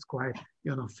 which is quite,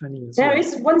 funny as well. There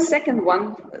is one second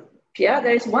one, Pierre.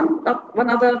 There is one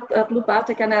other blue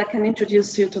biotech, and I can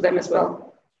introduce you to them as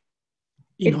well.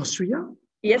 In Austria?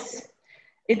 Yes.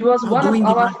 It was one doing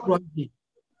of our... microalgae.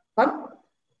 What?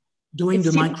 Doing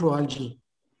the microalgae.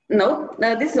 No,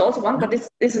 this is also one, but this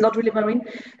is not really marine.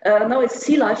 No, it's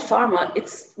Sea Life Pharma. It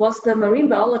was the marine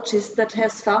biologist that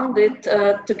has founded,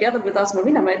 together with us,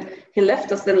 Marinomed. He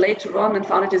left us then later on and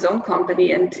founded his own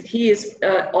company, and he is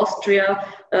Austria,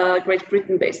 Great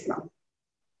Britain based now.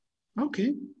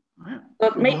 Okay.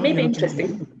 But maybe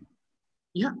interesting.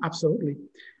 Yeah, absolutely.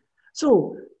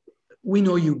 So we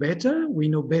know you better. We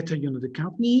know better, the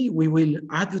company. We will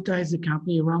advertise the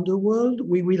company around the world.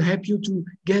 We will help you to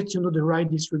get, the right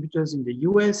distributors in the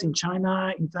US, in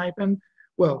China, in Taiwan.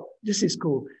 Well, this is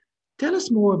cool. Tell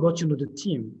us more about, the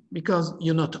team, because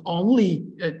you're not only,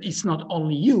 it's not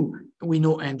only you. We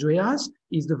know Andreas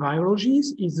is the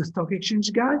virologist, is the stock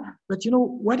exchange guy, but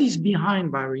what is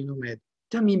behind Marinomed?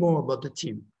 Tell me more about the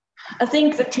team. I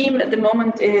think the team at the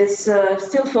moment is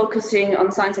still focusing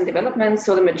on science and development.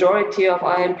 So the majority of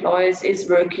our employees is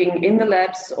working in the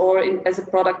labs or as a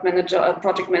product manager, a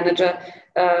project manager,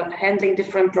 handling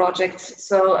different projects.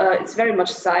 So it's very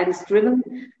much science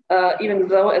driven, even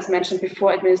though, as mentioned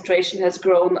before, administration has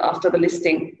grown after the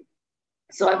listing.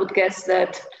 So I would guess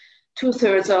that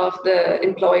 2/3 of the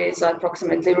employees are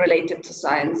approximately related to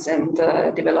science and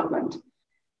development.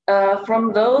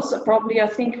 From those, probably I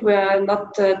think we are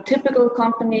not a typical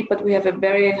company, but we have a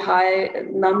very high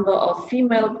number of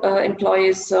female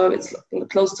employees, so it's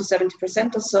close to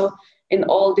 70% or so in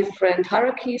all different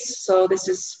hierarchies, so this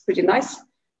is pretty nice.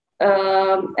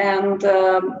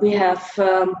 We have,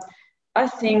 I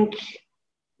think,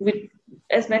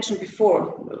 as mentioned before,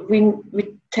 we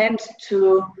tend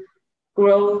to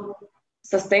grow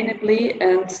sustainably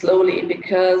and slowly,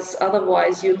 because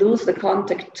otherwise you lose the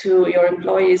contact to your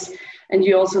employees and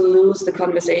you also lose the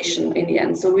conversation in the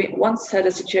end. So we once had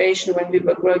a situation when we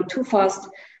were growing too fast,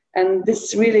 and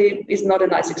this really is not a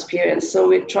nice experience. So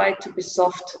we tried to be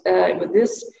soft with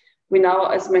this. We now,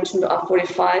 as mentioned, are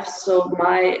 45. So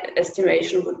my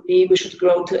estimation would be we should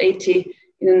grow to 80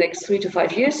 in the next 3 to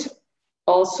 5 years.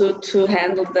 Also to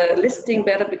handle the listing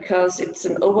better, because it's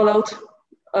an overload.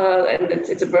 And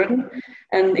it's a burden.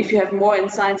 And if you have more in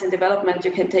science and development,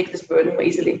 you can take this burden more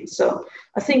easily. So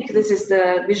I think this is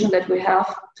the vision that we have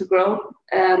to grow.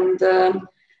 And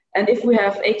if we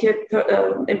have 80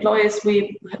 employees,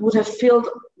 we would have filled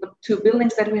the 2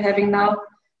 buildings that we're having now,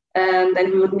 and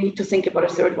then we would need to think about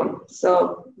a 3rd one.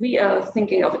 So we are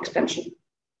thinking of expansion.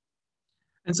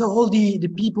 And so all the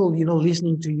people,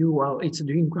 listening to you, well, it's a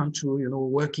dream come true,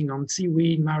 working on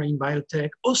seaweed, marine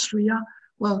biotech, Austria.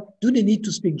 Well, do they need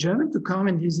to speak German to come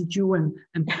and visit you and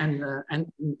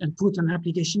put an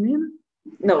application in?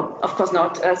 No, of course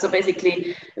not. So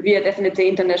basically, we are definitely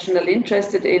internationally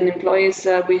interested in employees.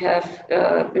 We have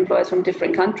employees from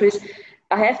different countries.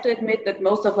 I have to admit that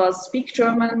most of us speak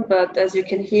German, but as you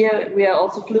can hear, we are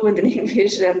also fluent in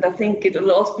English, and I think it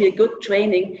will also be a good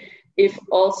training if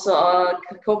also our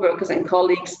co-workers and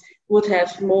colleagues would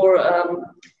have more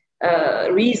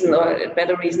reason or a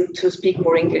better reason to speak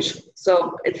more English.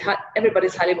 So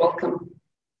everybody's highly welcome.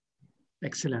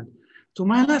 Excellent. So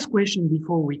my last question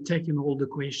before we take in all the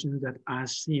questions that I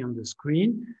see on the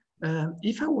screen,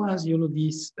 if I was,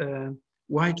 this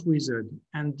white wizard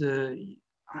and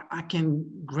I can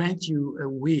grant you a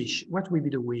wish, what will be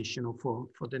the wish,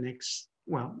 for the next,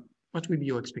 well, what will be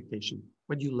your expectation?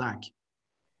 What do you like?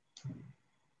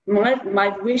 My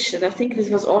wish, and I think this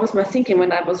was always my thinking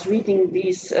when I was reading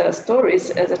these stories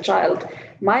as a child,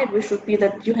 my wish would be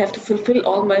that you have to fulfill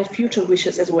all my future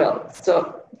wishes as well.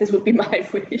 So this would be my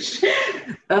wish.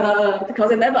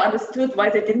 Because I never understood why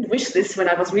they didn't wish this when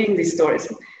I was reading these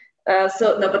stories. No,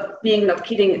 but being not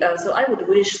kidding, so I would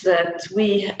wish that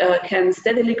we can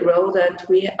steadily grow, that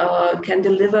we can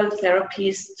deliver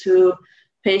therapies to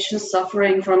patients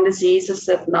suffering from diseases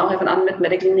that now have an unmet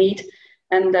medical need,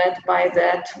 and that by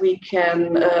that we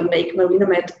can make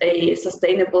Marinomed a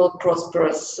sustainable,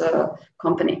 prosperous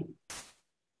company.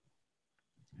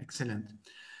 Excellent.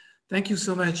 Thank you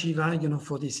so much, Eva,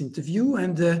 for this interview.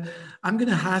 And I'm going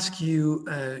to ask you,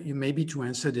 maybe to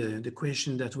answer the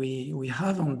question that we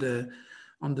have on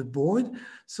the board.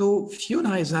 So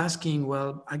Fiona is asking,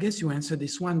 well, I guess you answered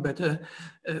this one, but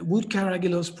would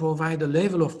Carragelose provide a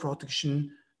level of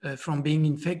protection from being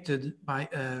infected by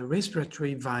a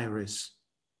respiratory virus?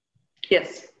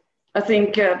 Yes, I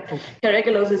think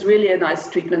Carragelose is really a nice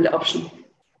treatment option.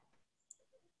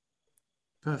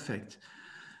 Perfect.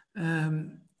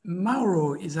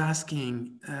 Mauro is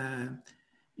asking,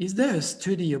 is there a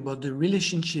study about the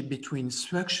relationship between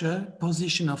structure,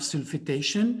 position of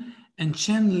sulfitation, and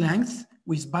chain length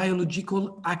with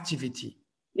biological activity?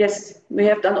 Yes, we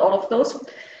have done all of those.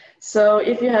 So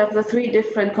if you have the three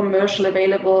different commercially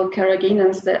available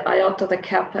carrageenans, the iota, the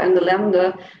kappa, and the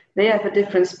lambda, they have a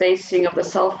different spacing of the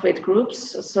sulfate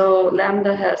groups. So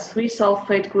lambda has 3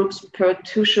 sulfate groups per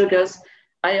 2 sugars,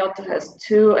 iota has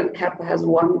 2, and kappa has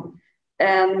 1.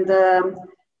 And the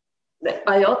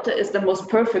iota is the most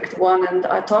perfect one. And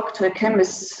I talked to a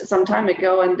chemist some time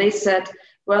ago, and they said,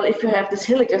 well, if you have this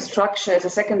helical structure as a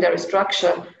secondary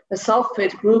structure, the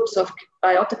sulfate groups of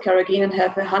iota carrageenan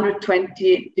have a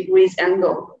 120 degrees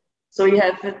angle. So you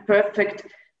have a perfect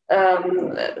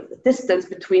distance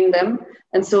between them.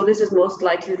 And so this is most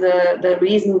likely the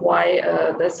reason why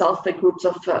the sulfate groups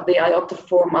of the iota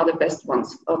form are the best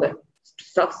ones, or the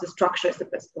structure is the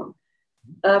best one.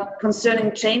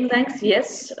 Concerning chain length,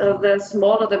 yes, the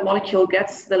smaller the molecule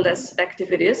gets, the less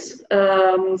active it is.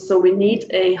 So we need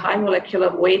a high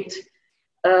molecular weight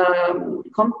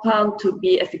compound to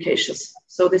be efficacious.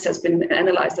 So this has been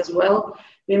analyzed as well.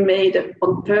 We made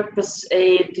on purpose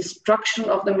a destruction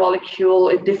of the molecule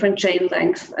in different chain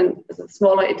lengths, and the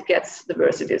smaller it gets, the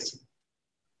worse it is.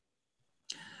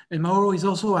 And Mauro is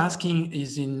also asking,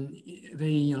 is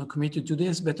very committed to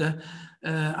this, but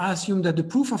I assume that the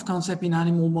proof of concept in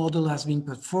animal model has been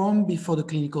performed before the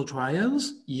clinical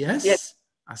trials. Yes, yes.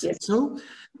 I said yes. So.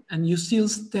 And you still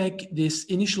take this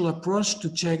initial approach to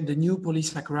check the new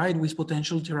polysaccharide with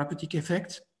potential therapeutic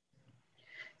effect?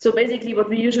 So basically what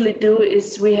we usually do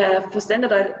is we have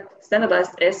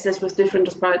standardized assays with different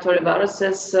respiratory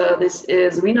viruses. This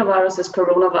is rhinoviruses,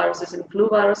 coronaviruses, and flu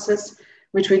viruses,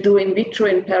 which we do in vitro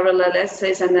in parallel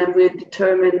assays, and then we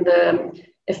determine the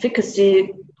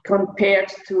efficacy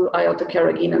compared to iota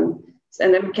carrageenan.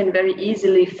 And then we can very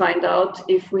easily find out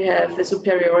if we have a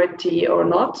superiority or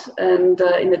not. And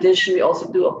in addition, we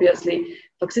also do obviously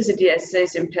toxicity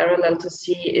assays in parallel to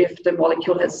see if the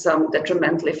molecule has some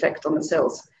detrimental effect on the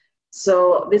cells.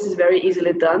 So this is very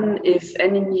easily done. If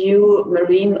any new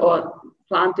marine or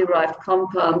plant-derived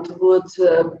compound would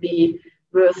be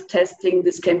worth testing,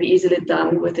 this can be easily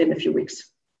done within a few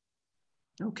weeks.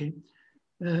 Okay.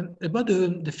 About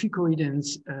the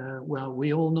fucoridins, well,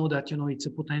 we all know that it's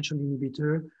a potential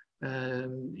inhibitor,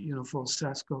 for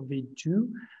SARS-CoV-2.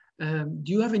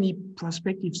 Do you have any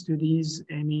prospective studies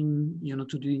aiming,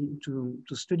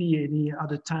 to study any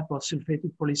other type of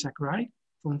sulfated polysaccharide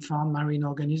from farm marine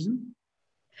organism?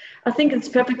 I think it's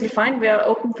perfectly fine. We are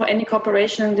open for any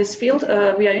cooperation in this field.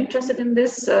 We are interested in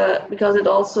this because it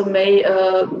also may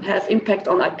have impact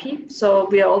on IP. So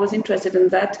we are always interested in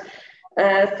that.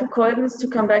 Fucoridins, to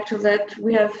come back to that,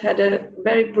 we have had a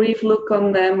very brief look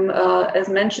on them. As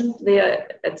mentioned, they are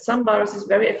at some viruses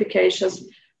very efficacious.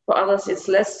 For others, it's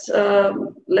less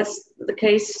the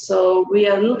case. So we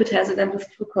are a little bit hesitant with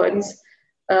fucoidins,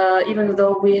 even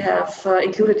though we have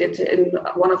included it in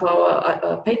one of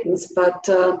our patents. But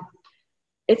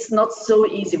it's not so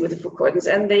easy with the fucoidins,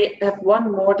 and they have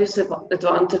one more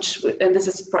disadvantage, and this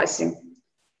is pricing.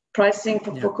 Pricing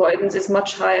for fucoidins is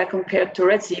much higher compared to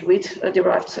red seaweed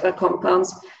derived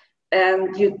compounds,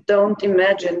 and you don't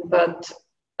imagine, but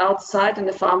outside in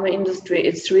the pharma industry,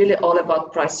 it's really all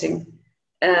about pricing.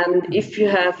 And if you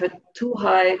have a too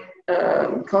high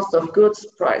cost of goods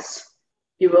price,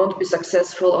 you won't be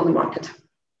successful on the market.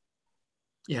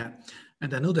 Yeah,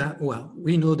 and I know that, well,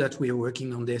 we know that we are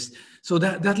working on this. So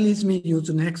that leads me to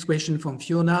the next question from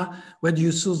Fiona. Where do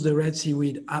you source the red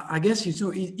seaweed? I guess, you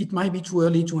know, it might be too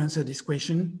early to answer this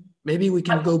question. Maybe we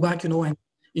can go back, you know, and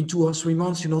in 2 or 3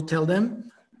 months, you know, tell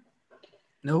them.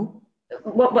 No?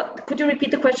 What, could you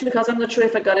repeat the question, because I'm not sure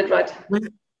if I got it right.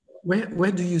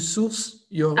 Where do you source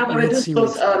your red seaweed?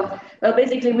 Well,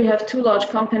 basically, we have 2 large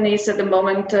companies at the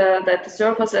moment that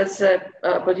serve us as a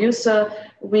producer.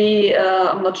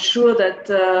 I'm not sure that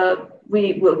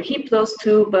we will keep those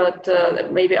 2, but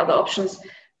maybe other options.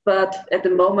 But at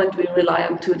the moment, we rely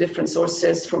on 2 different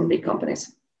sources from big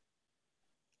companies.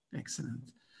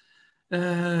 Excellent.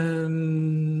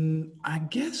 I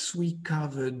guess we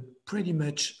covered pretty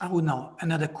much. Oh, no,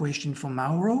 another question from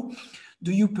Mauro.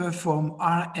 Do you perform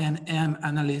R&M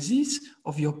analysis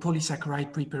of your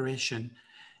polysaccharide preparation?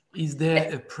 Is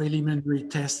there a preliminary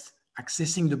test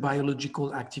accessing the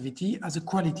biological activity as a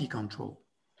quality control?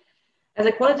 As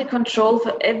a quality control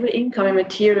for every incoming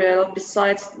material,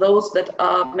 besides those that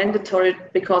are mandatory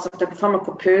because of the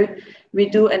pharmacopoeia, we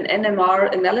do an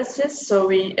NMR analysis. So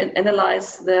we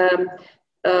analyze the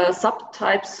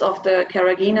subtypes of the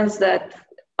carrageenans that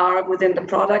are within the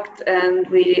product, and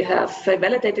we have a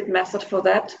validated method for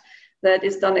that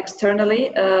is done externally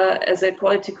as a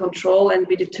quality control, and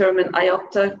we determine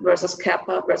iota versus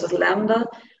kappa versus lambda.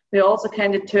 We also can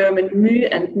determine mu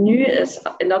and nu as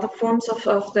another forms of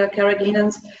the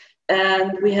carrageenans,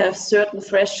 and we have certain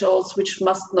thresholds which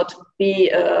must not be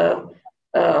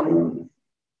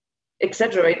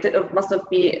exaggerated, or must not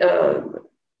be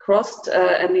crossed,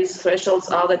 and these thresholds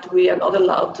are that we are not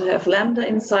allowed to have lambda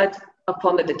inside,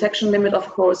 upon the detection limit, of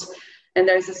course, and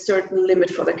there is a certain limit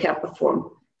for the kappa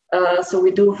form. So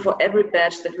we do, for every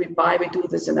batch that we buy, we do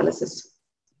this analysis.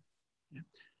 Yeah.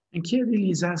 And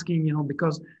Kirill is asking, you know,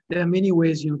 because there are many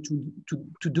ways, you know,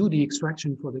 to do the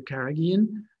extraction for the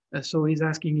carrageen. So he's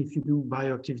asking if you do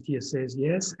bioactivity assays,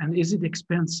 yes, and is it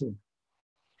expensive?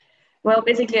 Well,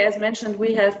 basically, as mentioned,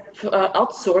 we have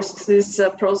outsourced this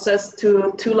process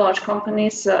to 2 large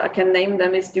companies. I can name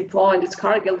them. It's DuPont and it's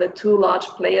Cargill, the 2 large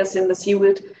players in the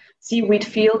seaweed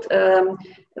field.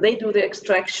 They do the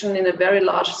extraction in a very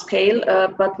large scale,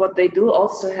 but what they do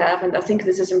also have, and I think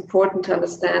this is important to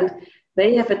understand,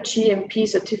 they have a GMP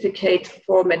certificate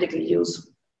for medical use.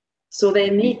 So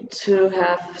they need to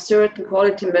have certain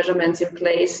quality measurements in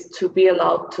place to be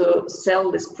allowed to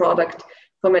sell this product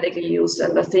for medical use.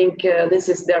 And I think this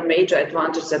is their major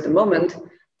advantage at the moment,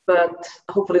 but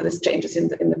hopefully this changes in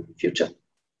the future.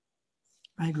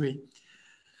 I agree.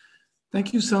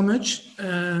 Thank you so much.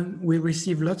 We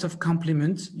received lots of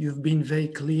compliments. You've been very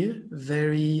clear,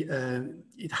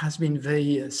 it has been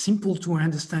very simple to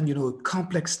understand, you know, a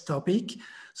complex topic.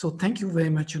 So thank you very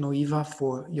much, you know, Eva,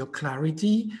 for your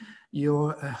clarity,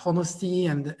 your honesty,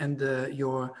 and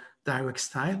your direct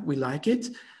style. We like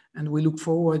it. And we look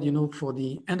forward, you know, for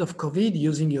the end of COVID,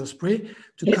 using your spray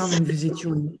to come and visit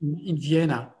you in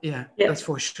Vienna. Yeah, that's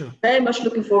for sure. Very much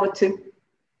looking forward to.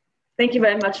 Thank you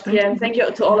very much, Pierre, and thank you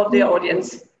to all of the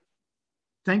audience.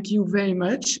 Thank you very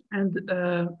much. And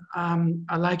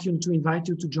I'd like you to invite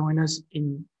you to join us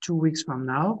in 2 weeks from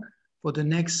now for the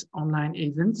next online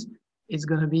event. It's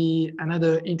going to be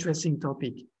another interesting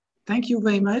topic. Thank you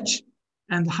very much.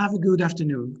 And have a good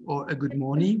afternoon, or a good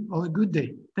morning, or a good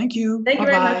day. Thank you. Thank you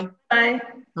very much. Bye.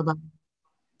 Bye-bye.